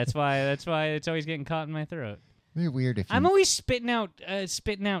steak. That's why it's always getting caught in my throat. It'd be weird if you... I'm always spitting out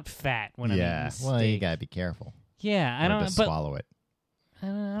fat when I'm eating steak. Well, you gotta be careful. Yeah, I Or don't. to But swallow it. I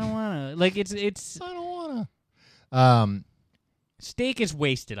don't want to. Like it's. I don't wanna. Steak is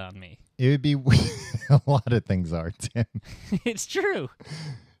wasted on me. It would be a lot of things are, Tim. It's true.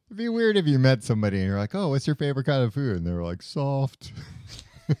 It'd be weird if you met somebody and you're like, "Oh, what's your favorite kind of food?" And they were like, "Soft."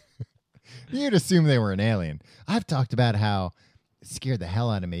 You'd assume they were an alien. I've talked about how it scared the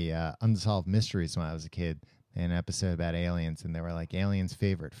hell out of me. Unsolved Mysteries when I was a kid. An episode about aliens, and they were like, aliens'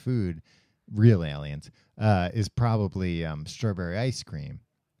 favorite food, real aliens, is probably strawberry ice cream.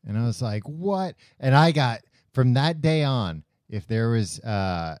 And I was like, what? And I got, from that day on, if there was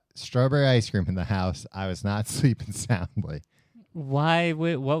strawberry ice cream in the house, I was not sleeping soundly. Why?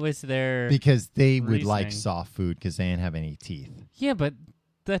 What was their... Because they would like reasoning? soft food because they didn't have any teeth. Yeah, but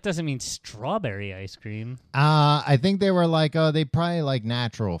that doesn't mean strawberry ice cream. I think they were like, oh, they probably like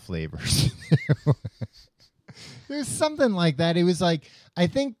natural flavors. There's something like that. It was like, I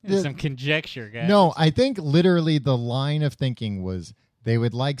think... There's some conjecture, guys. No, I think literally the line of thinking was they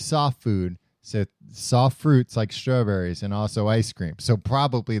would like soft food, so soft fruits like strawberries and also ice cream. So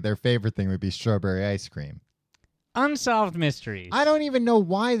probably their favorite thing would be strawberry ice cream. Unsolved Mysteries. I don't even know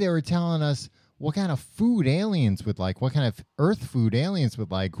why they were telling us what kind of food aliens would like, what kind of Earth food aliens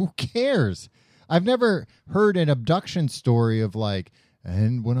would like. Who cares? I've never heard an abduction story of like,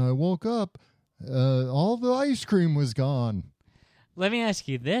 and when I woke up, all the ice cream was gone. Let me ask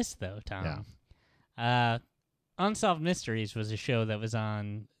you this, though, Tom. Yeah. Unsolved Mysteries was a show that was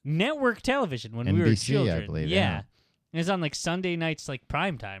on network television when we were NBC, children. I believe. Yeah. It was on like Sunday nights, like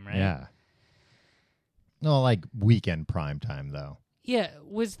prime time, right? Yeah. No, like weekend prime time, though. Yeah.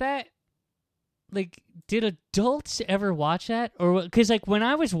 Was that like, did adults ever watch that? Or because like when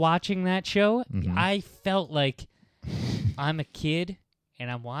I was watching that show, I felt like I'm a kid. And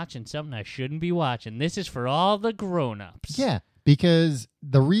I'm watching something I shouldn't be watching. This is for all the grown-ups. Yeah, because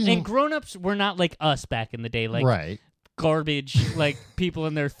the reason... And grown-ups were not like us back in the day. Like right. garbage, like people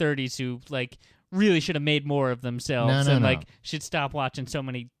in their 30s who like really should have made more of themselves No, and no. like should stop watching so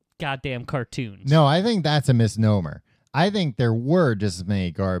many goddamn cartoons. No, I think that's a misnomer. I think there were just as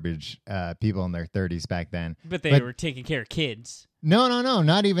many garbage people in their 30s back then. But they were taking care of kids. No,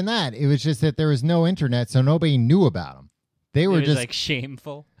 not even that. It was just that there was no internet, so nobody knew about them. They were It was just like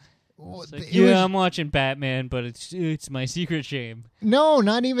shameful. It's like, it was- I'm watching Batman, but it's my secret shame. No,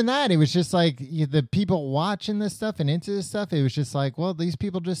 not even that. It was just like the people watching this stuff and into this stuff. It was just like, well, these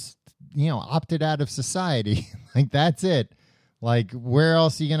people just, opted out of society. Like, that's it. Like, where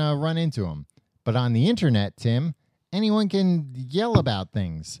else are you going to run into them? But on the internet, Tim, anyone can yell about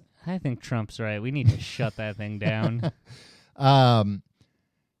things. I think Trump's right. We need to shut that thing down.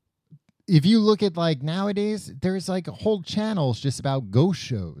 If you look at like nowadays, there's like whole channels just about ghost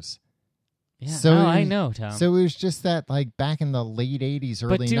shows. Yeah, So it I was- know, Tom. So it was just that like back in the late 80s,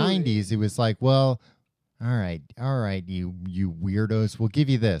 But early dude- 90s, it was like, well, all right, you weirdos, we'll give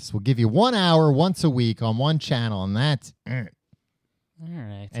you this. We'll give you 1 hour once a week on one channel, and that's it. All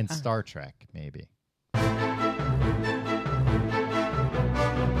right. And Star Trek, maybe.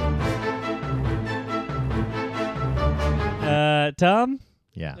 Tom,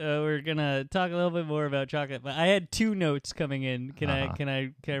 Yeah. we're gonna talk a little bit more about chocolate. But I had 2 notes coming in. Can Uh-huh.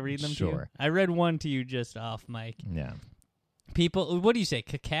 I read them to you? Sure. I read one to you just off mic. Yeah. People, what do you say?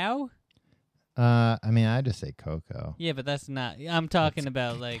 Cacao? I mean, I just say cocoa. Yeah, but that's not. I'm talking It's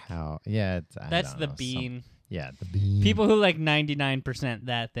about like How? Yeah, it's, I that's don't the know, bean. Yeah, the bean. People who like 99%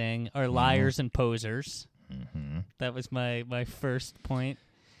 that thing are liars and posers. Mm-hmm. That was my first point.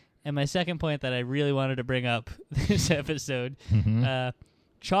 And my second point that I really wanted to bring up this episode, Mm-hmm.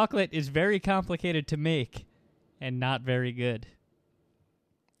 chocolate is very complicated to make and not very good.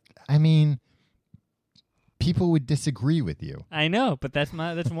 I mean, people would disagree with you. I know, but that's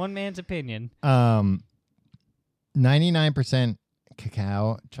one man's opinion. 99%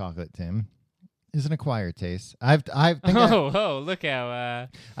 cacao chocolate, Tim, is an acquired taste. I think Look how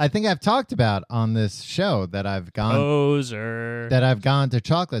I think I've talked about on this show that I've gone poser. to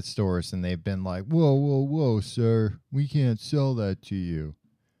chocolate stores and they've been like, whoa, sir, we can't sell that to you.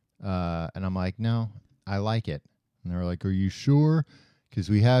 And I'm like, no, I like it. And they're like, are you sure? Because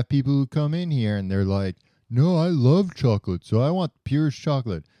we have people who come in here and they're like, no, I love chocolate, so I want the purest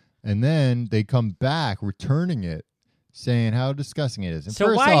chocolate. And then they come back returning it, saying how disgusting it is. And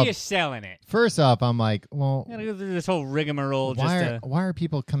So why are you selling it? First off, I'm like, well, You gotta go through this whole rigmarole why are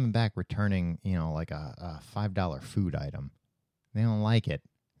people coming back returning, like a $5 food item? They don't like it.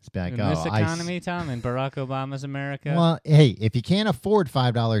 It's like, in this economy, Tom, in Barack Obama's America. Well, hey, if you can't afford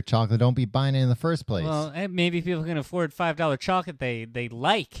 $5 chocolate, don't be buying it in the first place. Well, maybe people can afford $5 chocolate they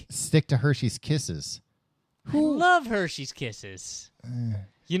like. Stick to Hershey's Kisses. I love Hershey's Kisses.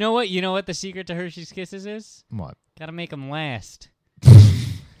 You know what? You know what the secret to Hershey's Kisses is? What? Gotta make them last.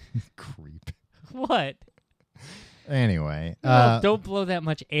 Creep. What? Anyway, Don't blow that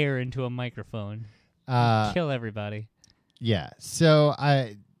much air into a microphone. Kill everybody. Yeah. So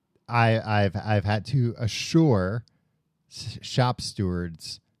I've had to assure shop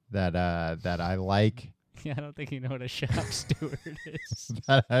stewards that I like Yeah, I don't think you know what a shop steward is.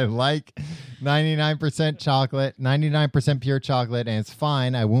 that I like 99% chocolate, 99% pure chocolate, and it's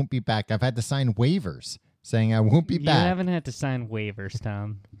fine. I won't be back. I've had to sign waivers saying I won't be You back. haven't had to sign waivers,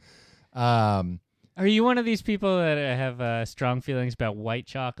 Tom. Um, Are you one of these people that have strong feelings about white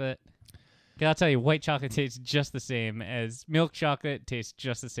chocolate? 'Cause I'll tell you, white chocolate tastes just the same as milk chocolate, tastes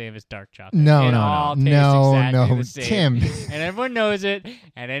just the same as dark chocolate. No, It no, all no. tastes No, exactly no, the same. Tim. And everyone knows it,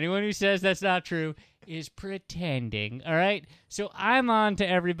 and anyone who says that's not true is pretending, all right? So I'm on to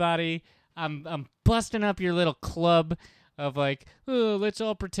everybody. I'm busting up your little club of like, oh, let's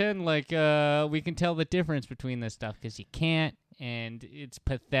all pretend like we can tell the difference between this stuff, because you can't, and it's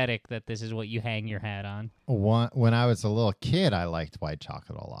pathetic that this is what you hang your hat on. When I was a little kid, I liked white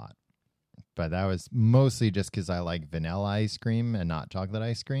chocolate a lot. But that was mostly just because I like vanilla ice cream and not chocolate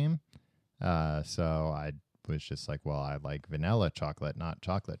ice cream. So I was just like, well, I like vanilla chocolate, not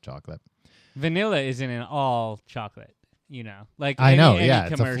chocolate chocolate. Vanilla isn't in all chocolate, you know. Like I know, any yeah,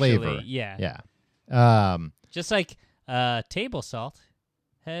 it's a commercially, flavor. Yeah. Yeah. Just like table salt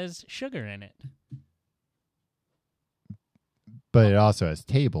has sugar in it. But it also has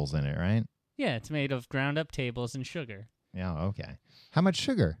tables in it, right? Yeah, it's made of ground up tables and sugar. Yeah, okay. How much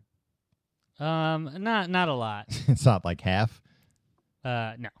sugar? Not a lot. It's not like half?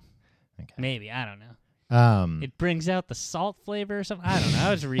 No. Okay. Maybe, I don't know. It brings out the salt flavor or something. I don't know.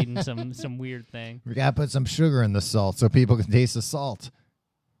 I was reading some weird thing. We gotta put some sugar in the salt so people can taste the salt.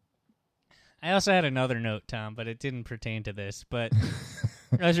 I also had another note, Tom, but it didn't pertain to this. But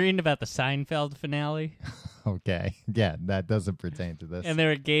I was reading about the Seinfeld finale, Okay. Yeah, that doesn't pertain to this. and they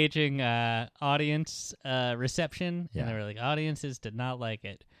were gauging audience reception, Yeah. and they were like, audiences did not like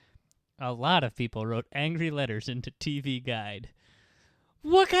it. A lot of people wrote angry letters into TV Guide.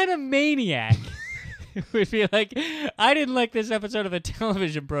 What kind of maniac would be like, I didn't like this episode of a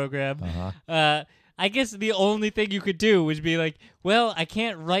television program. Uh-huh. I guess the only thing you could do was be like, well, I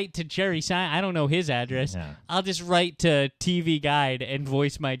can't write to Jerry Sein. I don't know his address. Yeah. I'll just write to TV Guide and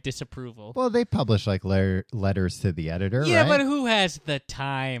voice my disapproval. Well, they publish like letters to the editor, Yeah, right? but who has the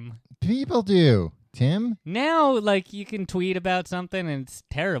time? People do. Tim? Now, like, you can tweet about something and it's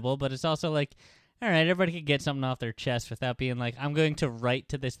terrible, but it's also like, all right, everybody can get something off their chest without being like, I'm going to write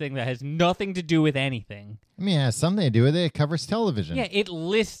to this thing that has nothing to do with anything. I mean, it has something to do with it. It covers television. Yeah, it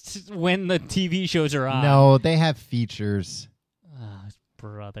lists when the TV shows are on. No, they have features. Oh,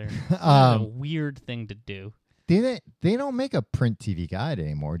 brother. That's a weird thing to do. They don't make a print TV guide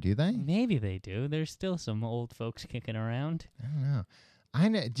anymore, do they? Maybe they do. There's still some old folks kicking around. I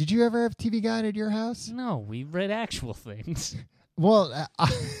don't know. Did you ever have TV guide at your house? No, we read actual things. Well,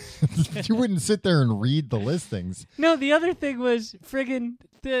 you wouldn't sit there and read the listings. No, the other thing was friggin'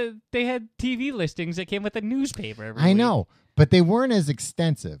 they had TV listings that came with a newspaper every I week. know, but they weren't as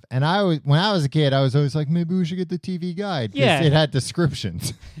extensive. And when I was a kid, I was always like, maybe we should get the TV guide. 'Cause Yeah. it had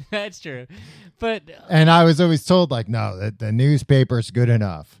descriptions. That's true. But And I was always told, like, no, the newspaper's good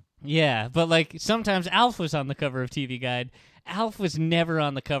enough. yeah, but like sometimes Alf was on the cover of TV Guide. Alf was never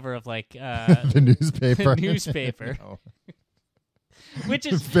on the cover of like The newspaper. the newspaper. No. Which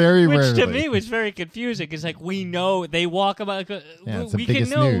is Very which rarely. to me was very confusing. It's like we know they walk about. Yeah, it's the we can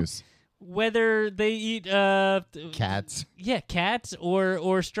biggest know news. whether they eat Cats. cats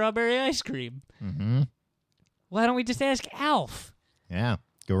or strawberry ice cream. Mm-hmm. Why don't we just ask Alf? Yeah,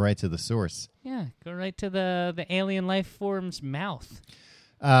 go right to the source. Yeah, go right to the alien life form's mouth.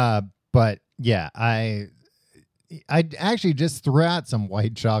 But yeah, I actually just threw out some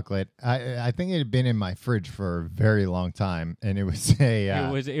white chocolate. I think it had been in my fridge for a very long time, and it was a.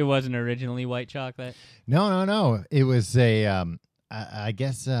 It wasn't originally white chocolate. No. It was a. I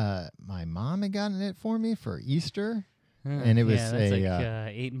guess my mom had gotten it for me for Easter, and it was that's like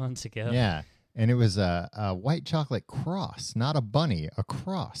 8 months ago. Yeah, and it was a white chocolate cross, not a bunny, a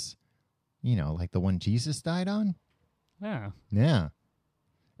cross. You know, like the one Jesus died on. Wow. Yeah.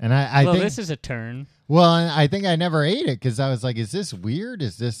 And I well, think this is a turn. Well, I think I never ate it because I was like, "Is this weird?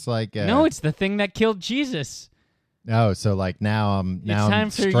 Is this like?" No, it's the thing that killed Jesus. Oh, so like now I'm It's time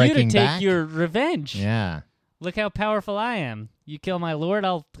for you to striking take back? your revenge. Yeah, Look how powerful I am. You kill my Lord,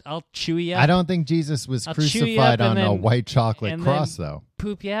 I'll chew you up. I don't think Jesus was I'll chew you crucified up on and a then- white chocolate and cross, then- though.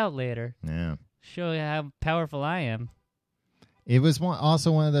 poop you out later. Yeah, Show you how powerful I am. it was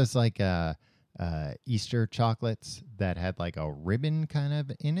also one of those like Easter chocolates that had like a ribbon kind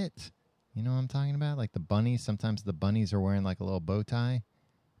of in it. You know what I'm talking about? Like the bunnies. Sometimes the bunnies are wearing like a little bow tie,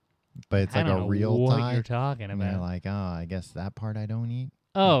 but it's I like don't a know real what tie. you're talking And they're about. like, oh, I guess that part I don't eat.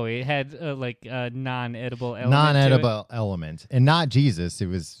 Oh, it had like a non-edible element. Non-edible element, and not Jesus. It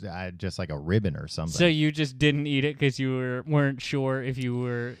was just like a ribbon or something. So you just didn't eat it because you weren't sure if you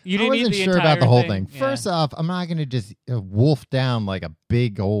were. You I didn't wasn't eat the sure entire about the whole thing. Yeah. First off, I'm not going to just wolf down like a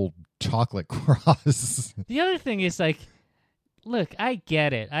big old chocolate cross. The other thing is like, look, I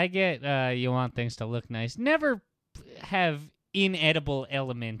get it. I get you want things to look nice. Never have inedible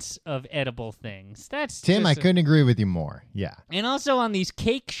elements of edible things. That's Tim, I just couldn't agree with you more. Yeah. And also on these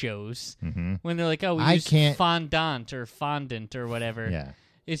cake shows, Mm-hmm. when they're like, "Oh, we I use can't- fondant or fondant or whatever," Yeah.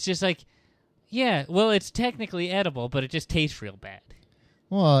 it's just like, yeah, well, it's technically edible, but it just tastes real bad.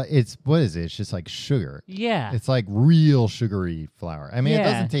 Well, what is it? It's just like sugar. Yeah, It's like real sugary flour. I mean, it Yeah.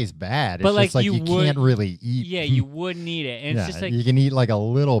 doesn't taste bad. It's But, like, just like you you would- can't really eat. yeah, you wouldn't eat it, and yeah, it's just like, you can eat like a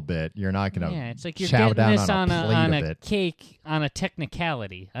little bit. You're not going to yeah, it's like you're chow getting down this on a plate on of a it. cake on a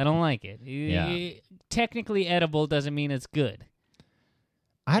technicality. I don't like it. Yeah. Technically edible doesn't mean it's good.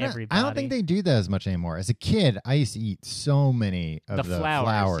 I don't everybody. think they do that as much anymore. As a kid, I used to eat so many of The the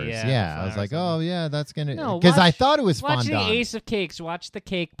flowers, yeah, the I was like, flowers. oh yeah, that's gonna No, because I watch- thought it was Watch fondant. the Ace of Cakes. Watch the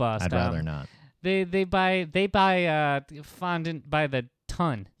Cake Boss. I'd Tom. rather not. They buy fondant by the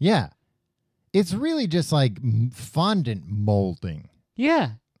ton. Yeah, it's really just like fondant molding.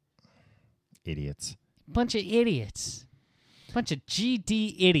 Yeah, Idiots. bunch of idiots. Bunch of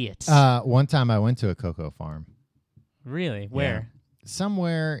GD idiots. One time I went to a cocoa farm Really? Where?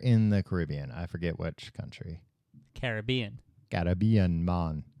 somewhere in the Caribbean. I forget which country. Caribbean. Caribbean,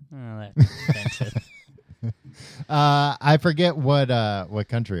 man. Oh, that's expensive. I forget what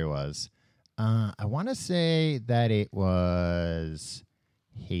country it was. I want to say that it was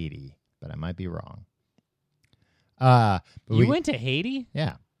Haiti, but I might be wrong. But You went to Haiti?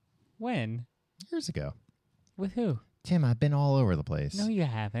 Yeah, When? years ago. With who? Tim, I've been all over the place. No, you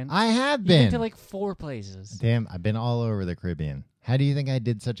haven't. I have You've been. been to like 4 places. Damn, I've been all over the Caribbean. How do you think I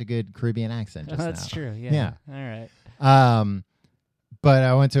did such a good Caribbean accent just That's now? true. Yeah. All right. But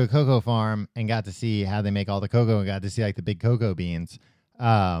I went to a cocoa farm and got to see how they make all the cocoa and got to see like the big cocoa beans.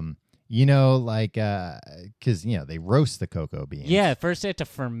 You know, like, because, you know, they roast the cocoa beans. Yeah, first they have to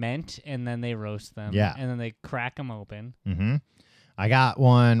ferment, and then they roast them. Yeah. And then they crack them open. Mm-hmm. I got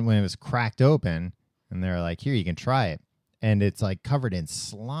one when it was cracked open, and they're like, here, you can try it. And it's like covered in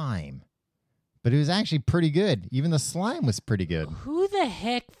slime. But it was actually pretty good. Even the slime was pretty good. Who the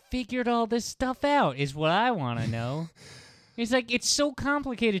heck figured all this stuff out is what I want to know. It's like, it's so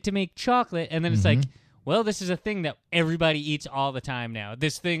complicated to make chocolate, and then it's like, well, this is a thing that everybody eats all the time now.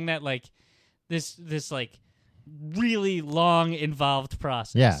 This thing that, like, this like, really long, involved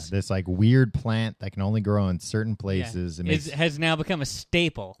process. Yeah, this like weird plant that can only grow in certain Yeah. places. It has now become a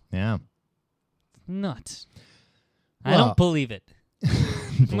staple. yeah. Nuts. I Well, don't believe it.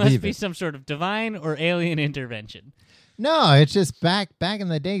 Must believe be it. some sort of divine or alien intervention. No, it's just back in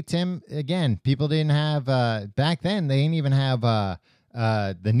the day, Tim. Again, people didn't have back then. They didn't even have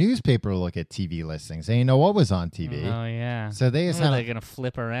the newspaper look at TV listings. They didn't know what was on TV. Oh yeah. So they just What, had are they gonna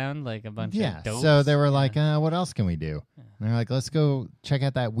flip around like a bunch of dopes? So they were like, what else can we do? And they're like, let's go check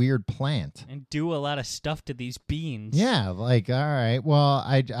out that weird plant. and do a lot of stuff to these beans. Yeah, like all right. Well,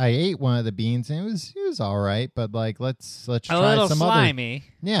 I ate one of the beans and it was all right, but like let's a try little some slimy. other.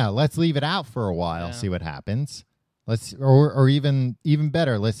 Yeah, let's leave it out for a while, Yeah. see what happens. Let's or even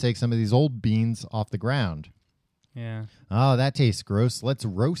better, let's take some of these old beans off the ground. Yeah. Oh, that tastes gross. Let's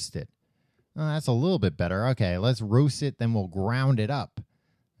roast it. Oh, that's a little bit better. Okay, let's roast it, then we'll ground it up.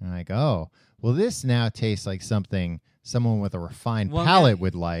 And like, oh, well, this now tastes like something someone with a refined Well, palate now-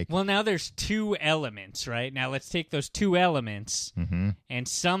 would like. Well, now there's 2 elements, right? Now let's take those 2 elements, and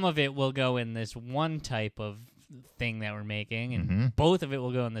some of it will go in this one type of thing that we're making, and both of it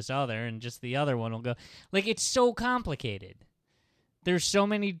will go in this other, and just the other one will go. Like, it's so complicated. There's so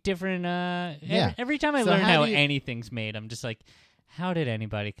many different. Yeah. Every time I So learn how how do you- anything's made, I'm just like, how did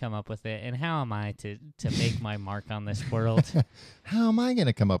anybody come up with it, and how am I to make my mark on this world? How am I going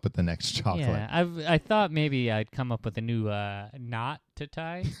to come up with the next chocolate? Yeah, I thought maybe I'd come up with a new knot to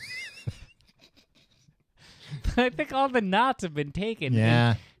tie. But I think all the knots have been taken. Yeah.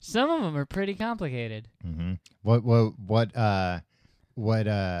 and some of them are pretty complicated. What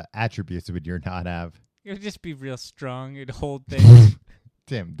attributes would your knot have? It would just be real strong. It'd hold things.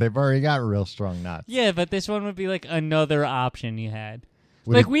 Tim, they've already got real strong knots. Yeah, but this one would be like another option you had.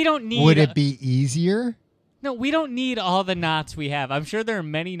 Would we don't need. Would it be easier? No, we don't need all the knots we have. I'm sure there are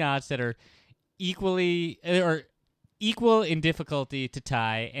many knots that are equally or equal in difficulty to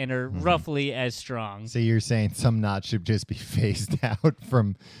tie and are roughly as strong. So you're saying some knots should just be phased out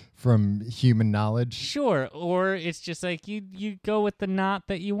from human knowledge? Sure, or it's just like you go with the knot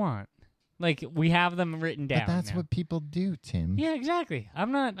that you want. Like, we have them written down. But that's now. what people do, Tim. Yeah, exactly.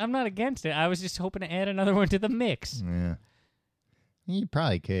 I'm not against it. I was just hoping to add another one to the mix. Yeah. You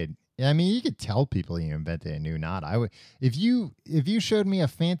probably could. I mean, you could tell people you invented a new knot. I would if you showed me a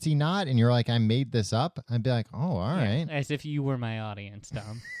fancy knot and you're like, I made this up, I'd be like, oh, all right. As if you were my audience,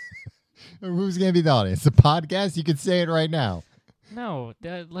 Tom. Who's gonna be the audience? The podcast? You could say it right now. No,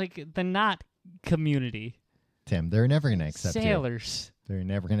 like the knot community. Tim, they're never gonna accept you. Sailors. They're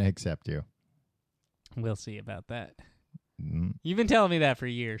never gonna accept you. We'll see about that. Mm. You've been telling me that for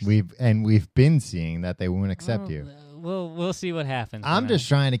years. We've been seeing that they won't accept you. We'll see what happens. I'm just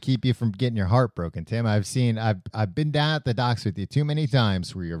trying to keep you from getting your heart broken, Tim. I've been down at the docks with you too many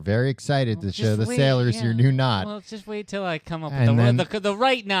times where you're very excited to show the sailors your new knot. Well, just wait till I come up And with the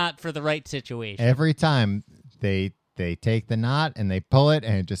right knot for the right situation. Every time they take the knot and they pull it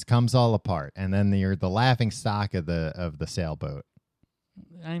and it just comes all apart, and then you're the laughing stock of the sailboat.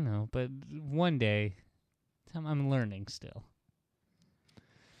 I know, but one day, Tom, I'm learning still.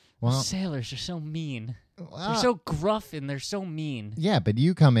 Well, Sailors are so mean. They're well, so gruff and they're so mean. yeah, but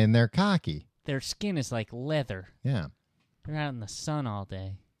you come in, they're cocky. Their skin is like leather. Yeah. They're out in the sun all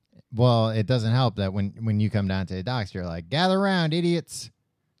day. Well, it doesn't help that when you come down to the docks, you're like, gather around, idiots.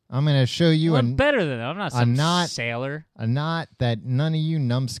 I'm going to show you I'm better than them. I'm not some sailor. a knot that none of you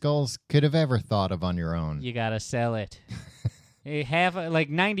numbskulls could have ever thought of on your own. You gotta sell it. You have like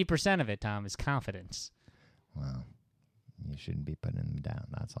 90% of it, Tom, is confidence. Well, you shouldn't be putting them down.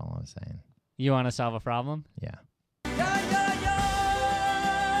 That's all I'm saying. You want to solve a problem? Yeah.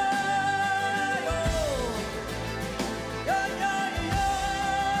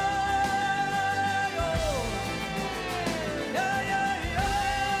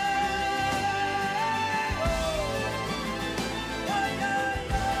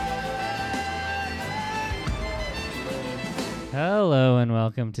 Hello and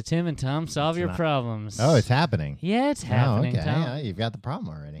welcome to Tim and Tom Solve Your Problems. Oh, it's happening. Yeah, it's happening, okay. Tom. Yeah, you've got the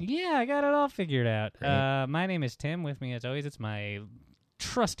problem already. Yeah, I got it all figured out. Great. My name is Tim. With me, as always, it's my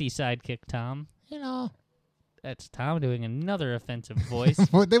trusty sidekick, Tom. You know. That's Tom doing another offensive voice.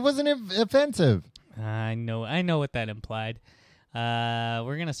 That wasn't offensive. I know what that implied.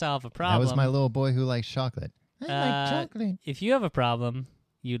 We're going to solve a problem. That was my little boy who likes chocolate. I like chocolate. If you have a problem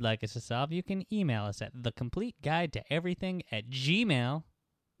you'd like us to solve, you can email us at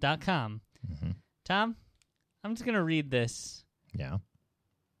thecompleteguidetoeverything@gmail.com. Mm-hmm. Tom, I'm just going to read this. Yeah.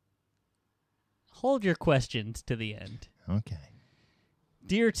 Hold your questions to the end. Okay.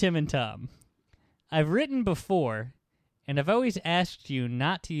 Dear Tim and Tom, I've written before, and I've always asked you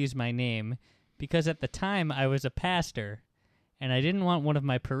not to use my name because at the time I was a pastor, and I didn't want one of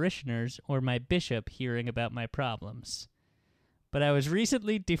my parishioners or my bishop hearing about my problems. But I was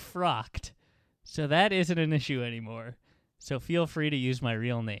recently defrocked, so that isn't an issue anymore. So feel free to use my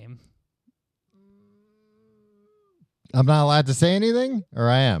real name. I'm not allowed to say anything, or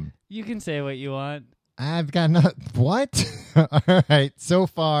I am? You can say what you want. I've got no... What? All right, so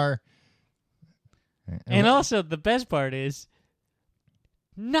far... And also, the best part is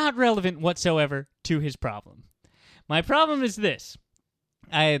not relevant whatsoever to his problem. My problem is this.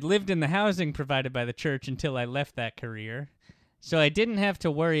 I had lived in the housing provided by the church until I left that career, so I didn't have to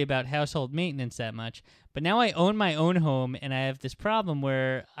worry about household maintenance that much. But now I own my own home, and I have this problem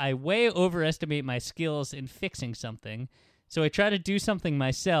where I way overestimate my skills in fixing something, so I try to do something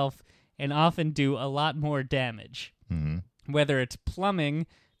myself and often do a lot more damage. Mm-hmm. Whether it's plumbing,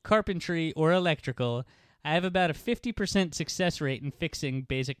 carpentry, or electrical, I have about a 50% success rate in fixing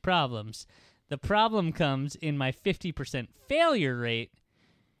basic problems. The problem comes in my 50% failure rate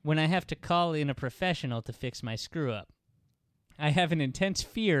when I have to call in a professional to fix my screw-up. I have an intense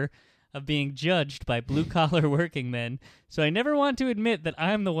fear of being judged by blue-collar working men, so I never want to admit that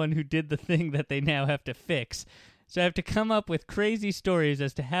I'm the one who did the thing that they now have to fix. So I have to come up with crazy stories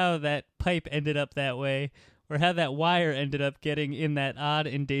as to how that pipe ended up that way, or how that wire ended up getting in that odd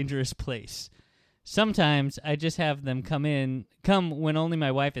and dangerous place. Sometimes I just have them come when only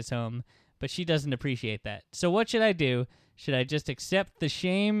my wife is home, but she doesn't appreciate that. So what should I do? Should I just accept the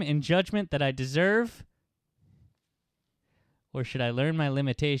shame and judgment that I deserve? Or should I learn my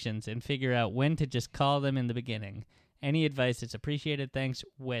limitations and figure out when to just call them in the beginning? Any advice is appreciated. Thanks,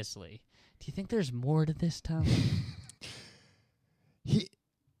 Wesley. Do you think there's more to this, Tom?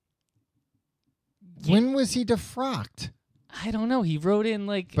 When was he defrocked? I don't know. He wrote in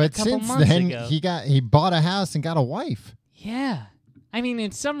a couple But since months then, ago. he bought a house and got a wife. Yeah. I mean,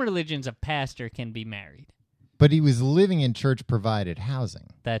 in some religions, a pastor can be married. But he was living in church-provided housing.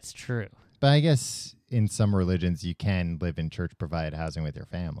 That's true. But I guess in some religions, you can live in church-provided housing with your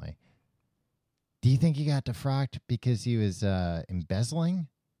family. Do you think he got defrocked because he was embezzling?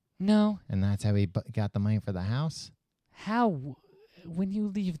 No. And that's how he got the money for the house? How? When you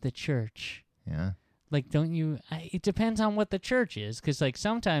leave the church... Yeah. Don't you... it depends on what the church is, because,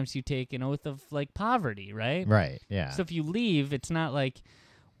 sometimes you take an oath of, poverty, right? Right, yeah. So if you leave, it's not like,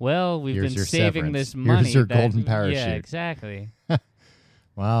 well, we've Here's been your saving severance. this money. Here's your golden parachute. Yeah, exactly.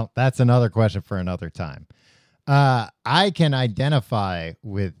 Well, that's another question for another time. I can identify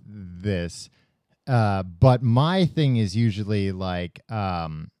with this, but my thing is usually,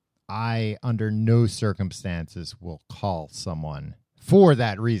 I, under no circumstances, will call someone for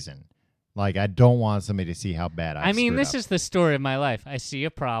that reason. I don't want somebody to see how bad I mean, this up. is the story of my life. I see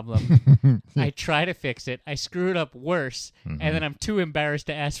a problem. I try to fix it. I screw it up worse, and then I'm too embarrassed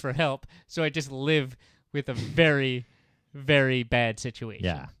to ask for help, so I just live with a very, very bad situation.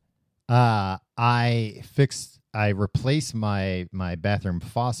 Yeah. I replaced my bathroom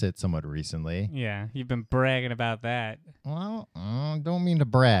faucet somewhat recently. Yeah, you've been bragging about that. Well, don't mean to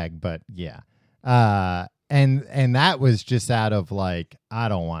brag, but yeah. And that was just out of I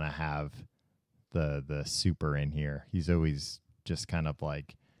don't want to have the super in here. He's always just kind of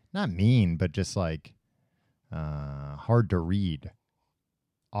not mean, but just hard to read,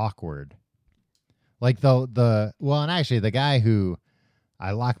 awkward. And actually the guy who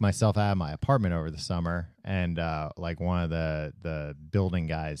I locked myself out of my apartment over the summer, and one of the building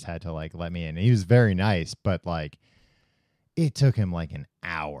guys had to let me in. He was very nice, but it took him an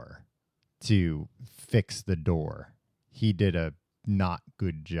hour to fix the door. He did a not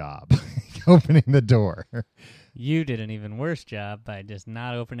good job opening the door. You did an even worse job by just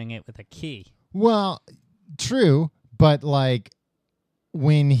not opening it with a key. Well, true, but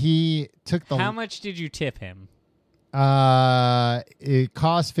when he took the... How much did you tip him? It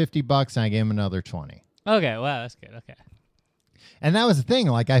cost $50 and I gave him another 20. Okay, well, that's good. Okay. And that was the thing.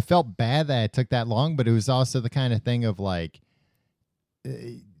 I felt bad that it took that long, but it was also the kind of thing of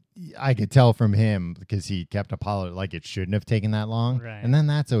I could tell from him because he kept apologizing, like it shouldn't have taken that long. Right. And then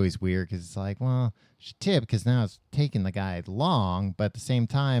that's always weird because it's like, well, you should tip because now it's taking the guy long, but at the same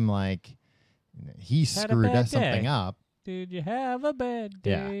time, like he Had a screwed bad something day. up. Did you have a bad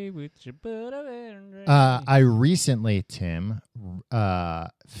Yeah. day with your butt of it? I recently, Tim,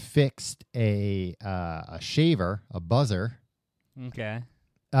 fixed a shaver, a buzzer, Okay.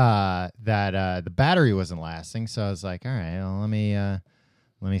 that the battery wasn't lasting. So I was like, all right, well,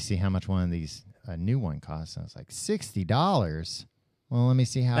 let me see how much one of these a new one costs. And I was like, $60. Well, let me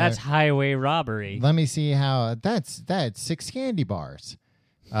see how That's highway robbery. let me see how that's 6 candy bars.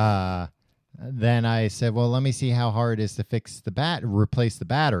 Then I said, well, let me see how hard it is to replace the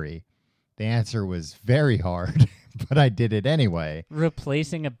battery. The answer was very hard, but I did it anyway.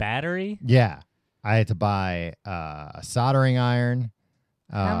 Replacing a battery? Yeah. I had to buy a soldering iron.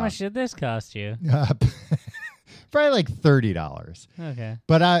 How much did this cost you? Probably like $30. Okay.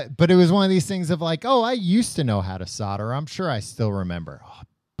 But it was one of these things of like, oh, I used to know how to solder. I'm sure I still remember. Oh, I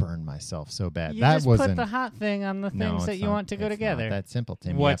burned myself so bad. You that just wasn't put the hot thing on the things that it's you not- want to go it's together. Not that simple,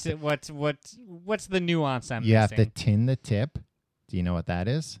 Tim. What's the nuance I'm You have to missing? tin the tip. Do you know what that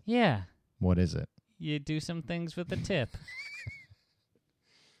is? Yeah. What is it? You do some things with the tip.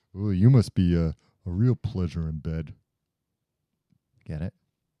 Oh, you must be a real pleasure in bed. Get it?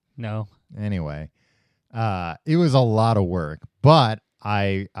 No. Anyway, it was a lot of work, but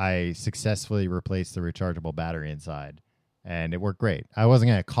I successfully replaced the rechargeable battery inside, and it worked great. I wasn't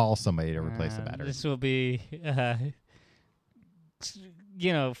going to call somebody to replace the battery. This will be,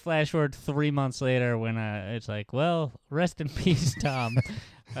 flash forward 3 months later when it's like, well, rest in peace, Tom.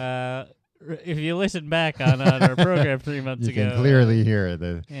 If you listen back on our program 3 months You ago, can clearly hear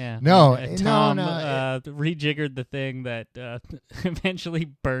the... yeah, No, Tom no, rejiggered the thing that eventually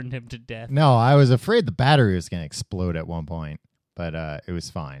burned him to death. No, I was afraid the battery was going to explode at one point, but it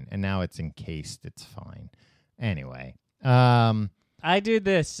was fine. And now it's encased. It's fine. Anyway. I do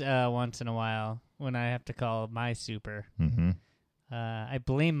this once in a while when I have to call my super. Mm-hmm. I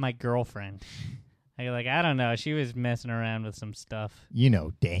blame my girlfriend. I don't know. She was messing around with some stuff. You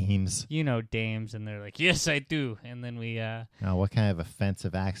know, dames. You know, dames, and they're like, "Yes, I do." And then we, Now, what kind of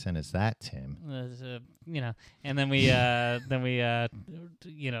offensive accent is that, Tim? and then we,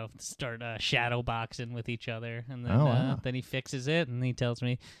 start shadow boxing with each other, and then, wow. then he fixes it, and he tells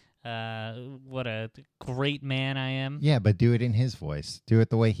me, what a great man I am. Yeah, but do it in his voice. Do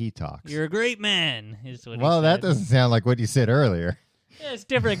it the way he talks. You're a great man, is what he Well, that said. doesn't sound like what you said earlier. Yeah, it's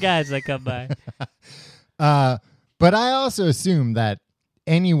different guys that come by. But I also assume that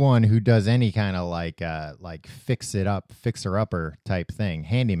anyone who does any kind of like fixer-upper type thing,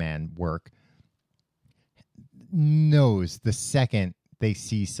 handyman work, knows the second they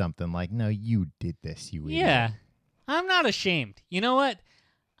see something like, no, you did this, you idiot. Yeah. I'm not ashamed. You know what?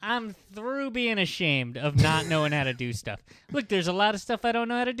 I'm through being ashamed of not knowing how to do stuff. Look, there's a lot of stuff I don't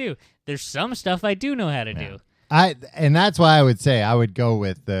know how to do. There's some stuff I do know how to do. And that's why I would say I would go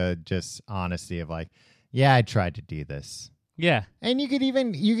with the just honesty of like, yeah, I tried to do this. Yeah. And you could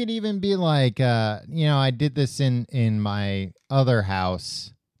even be like, I did this in my other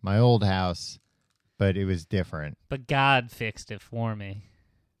house, my old house, but it was different. But God fixed it for me.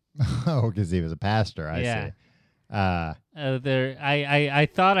 Oh, because he was a pastor, I see. I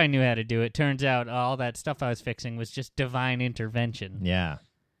thought I knew how to do it. Turns out all that stuff I was fixing was just divine intervention. Yeah.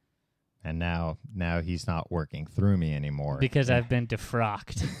 And now he's not working through me anymore. Because I've been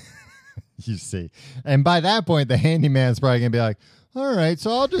defrocked. You see. And by that point, the handyman's probably going to be like, all right,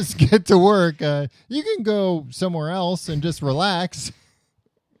 so I'll just get to work. You can go somewhere else and just relax.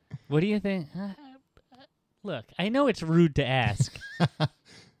 What do you think? Look, I know it's rude to ask,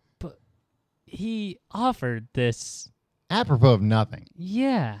 but he offered this. Apropos of nothing.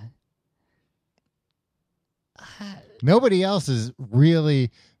 Yeah. Nobody else is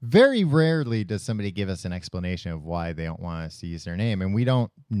really, very rarely does somebody give us an explanation of why they don't want us to use their name, and we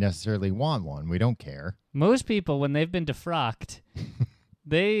don't necessarily want one. We don't care. Most people, when they've been defrocked,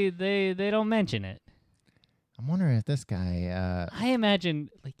 they don't mention it. I'm wondering if this guy... I imagine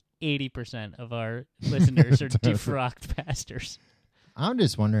like 80% of our listeners are defrocked pastors. I'm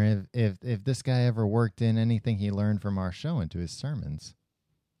just wondering if this guy ever worked in anything he learned from our show into his sermons.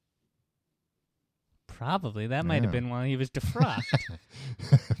 Probably. That might have been while he was defrocked.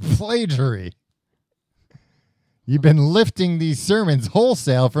 Plagiary. You've been lifting these sermons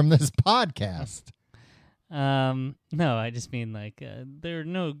wholesale from this podcast. No, I just mean like there are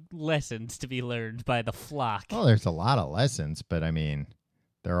no lessons to be learned by the flock. Oh, there's a lot of lessons, but I mean,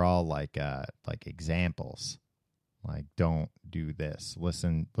 they're all like examples. Like, don't do this.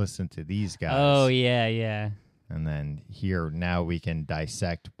 Listen to these guys. Oh, yeah. And then here, now we can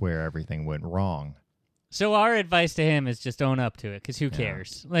dissect where everything went wrong. So our advice to him is just own up to it, because who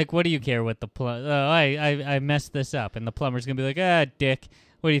cares? Like, what do you care what the I messed this up, and the plumber's gonna be like, dick.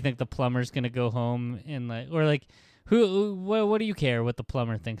 What do you think? The plumber's gonna go home and what do you care what the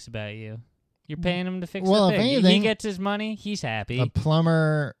plumber thinks about you? You're paying him to fix the thing. If anything, he gets his money, he's happy. A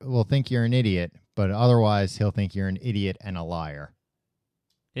plumber will think you're an idiot, but otherwise he'll think you're an idiot and a liar.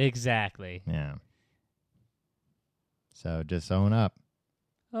 Exactly. Yeah. So just own up.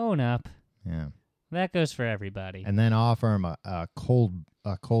 Own up. Yeah. That goes for everybody. And then offer him a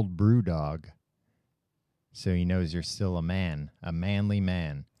cold brew dog, so he knows you're still a man, a manly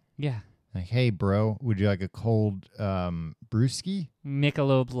man. Yeah. Like, hey, bro, would you like a cold brewski?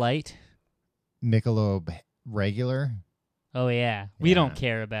 Michelob Light. Michelob regular? Oh, yeah. We don't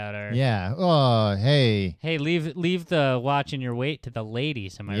care about our... Yeah. Oh, hey. Hey, leave the watch and your weight to the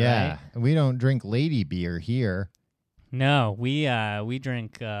ladies, am I right? Yeah. We don't drink lady beer here. No, we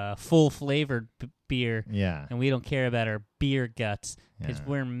drink full-flavored beer. Yeah. And we don't care about our beer guts, because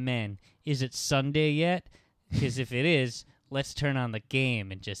we're men. Is it Sunday yet? Because if it is, let's turn on the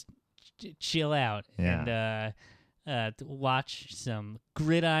game and just chill out and watch some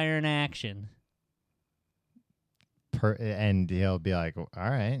gridiron action. And he'll be like, all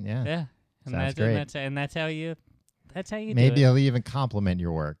right, yeah. Yeah. And Sounds great. That's how you do it. Maybe he'll even compliment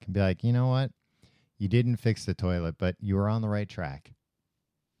your work and be like, you know what? You didn't fix the toilet, but you were on the right track.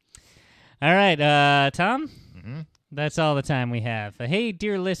 All right, Tom? Mm-hmm. That's all the time we have. Hey,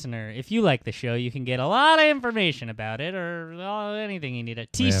 dear listener, if you like the show, you can get a lot of information about it or anything you need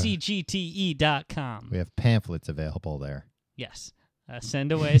at tcgte.com. We have pamphlets available there. Yes.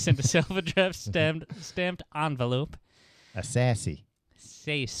 Send a self-addressed stamped envelope. A sassy.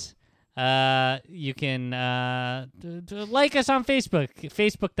 Sace. You can like us on Facebook,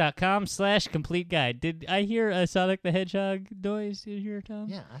 facebook.com/complete guide. Did I hear a Sonic the Hedgehog noise in here, Tom?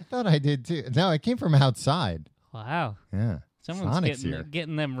 Yeah, I thought I did too. No, it came from outside. Wow. Yeah. Someone's Sonic's here.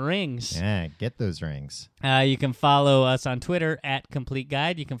 getting them rings. Yeah, get those rings. You can follow us on Twitter at Complete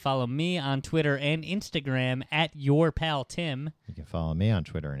Guide. You can follow me on Twitter and Instagram at Your Pal Tim. You can follow me on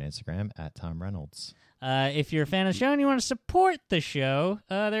Twitter and Instagram at Tom Reynolds. If you're a fan of the show and you want to support the show,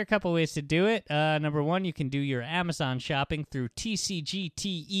 there are a couple ways to do it. Number one, you can do your Amazon shopping through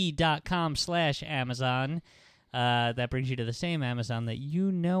tcgte.com/Amazon. That brings you to the same Amazon that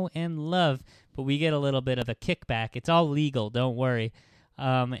you know and love, but we get a little bit of a kickback. It's all legal, don't worry.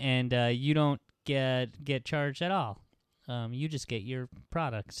 And you don't get charged at all. You just get your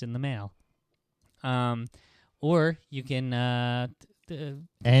products in the mail. Or you can...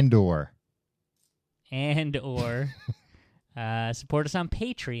 And/or support us on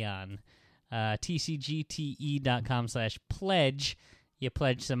Patreon. tcgte.com/pledge. You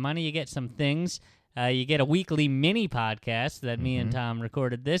pledge some money, you get some things. You get a weekly mini podcast that me and Tom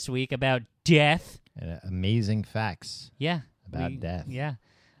recorded this week about death. Amazing facts. Yeah. About death. Yeah.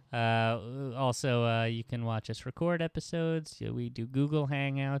 Also, you can watch us record episodes. We do Google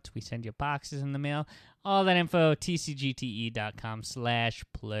Hangouts. We send you boxes in the mail. All that info,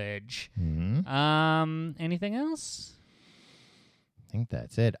 tcgte.com/pledge. Mm-hmm. Anything else? I think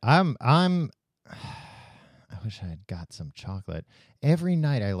that's it. I wish I had got some chocolate. Every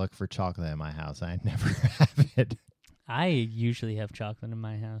night I look for chocolate in my house. I never have it. I usually have chocolate in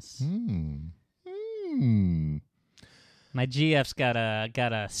my house. My GF's got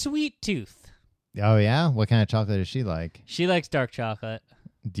a sweet tooth. Oh, yeah? What kind of chocolate does she like? She likes dark chocolate.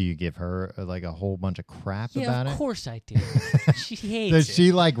 Do you give her like a whole bunch of crap about it? Yeah, of course I do. She hates Does it.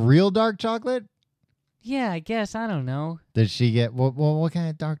 she like real dark chocolate? Yeah, I guess. I don't know. Does she get what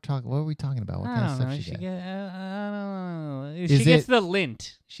kind of dark chocolate? What are we talking about? What kind of stuff she she get? get? I don't know. Is She gets it- the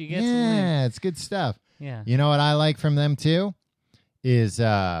lint. She gets the lint. Yeah, it's good stuff. Yeah. You know what I like from them too? Is they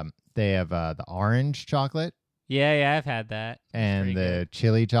have the orange chocolate Yeah, I've had that. It's and pretty the good.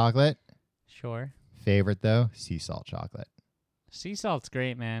 chili chocolate. Sure. Favorite though, sea salt chocolate. Sea salt's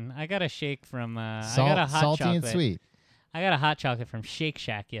great, man. I got a shake from I Salt, got a hot salty chocolate. and sweet. I got a hot chocolate from Shake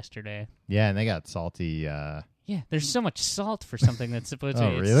Shack yesterday. Yeah, and they got salty. Yeah, there's so much salt for something that's supposed to Oh,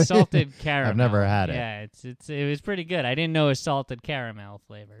 be really? It's salted caramel. I've never had it. Yeah, it was pretty good. I didn't know it was salted caramel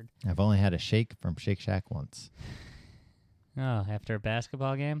flavored. I've only had a shake from Shake Shack once. Oh, after a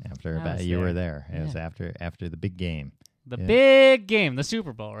basketball game? After I was you there. were there. It was Yeah. after the big game. The Yeah. big game, the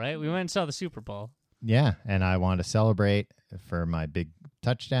Super Bowl, right? We went and saw the Super Bowl. Yeah, and I wanted to celebrate for my big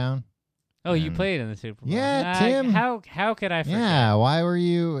touchdown. Oh, you played in the Super Bowl. Yeah, Tim. How could I forget? Yeah, why were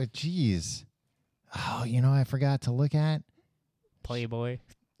you? Jeez. Oh, I forgot to look at. Playboy.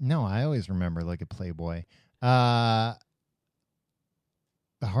 No, I always remember look at Playboy.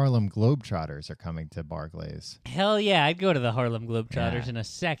 The Harlem Globetrotters are coming to Barclays. Hell yeah, I'd go to the Harlem Globetrotters Yeah. in a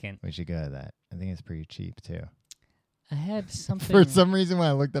second. We should go to that. I think it's pretty cheap, too. I had something. For some reason, when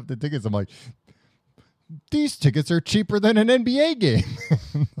I looked up the tickets, I'm like, these tickets are cheaper than an NBA game.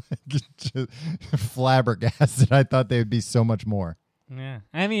 Just flabbergasted. I thought they would be so much more. Yeah.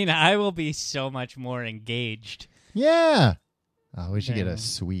 I mean, I will be so much more engaged. Yeah. Oh, we should get Yeah. a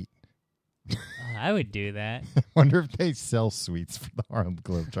suite. I would do that. Wonder if they sell suites for the Harlem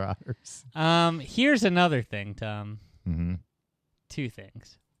Globetrotters. Here's another thing, Tom. Mm-hmm. Two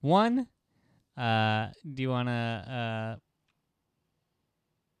things. One, do you want to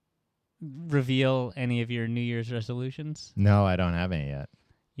reveal any of your New Year's resolutions? No, I don't have any yet.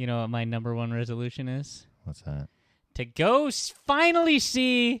 You know what my number one resolution is? What's that? To go finally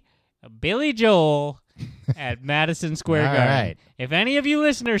see Billy Joel at Madison Square All Garden. right. If any of you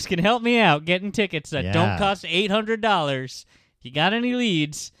listeners can help me out getting tickets that Yeah. don't cost $800, if you got any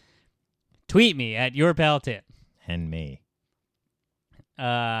leads, tweet me at your pal Tim. And me.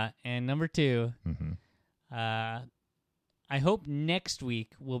 And number two, Mm-hmm. I hope next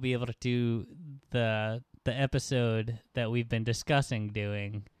week we'll be able to do the episode that we've been discussing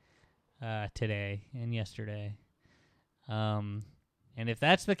doing today and yesterday. And if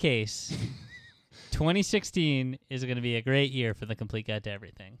that's the case, 2016 is going to be a great year for the Complete Guide to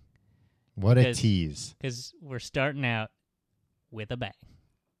Everything. What a Because- tease. Because we're starting out with a bang.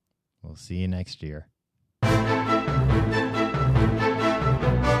 We'll see you next year.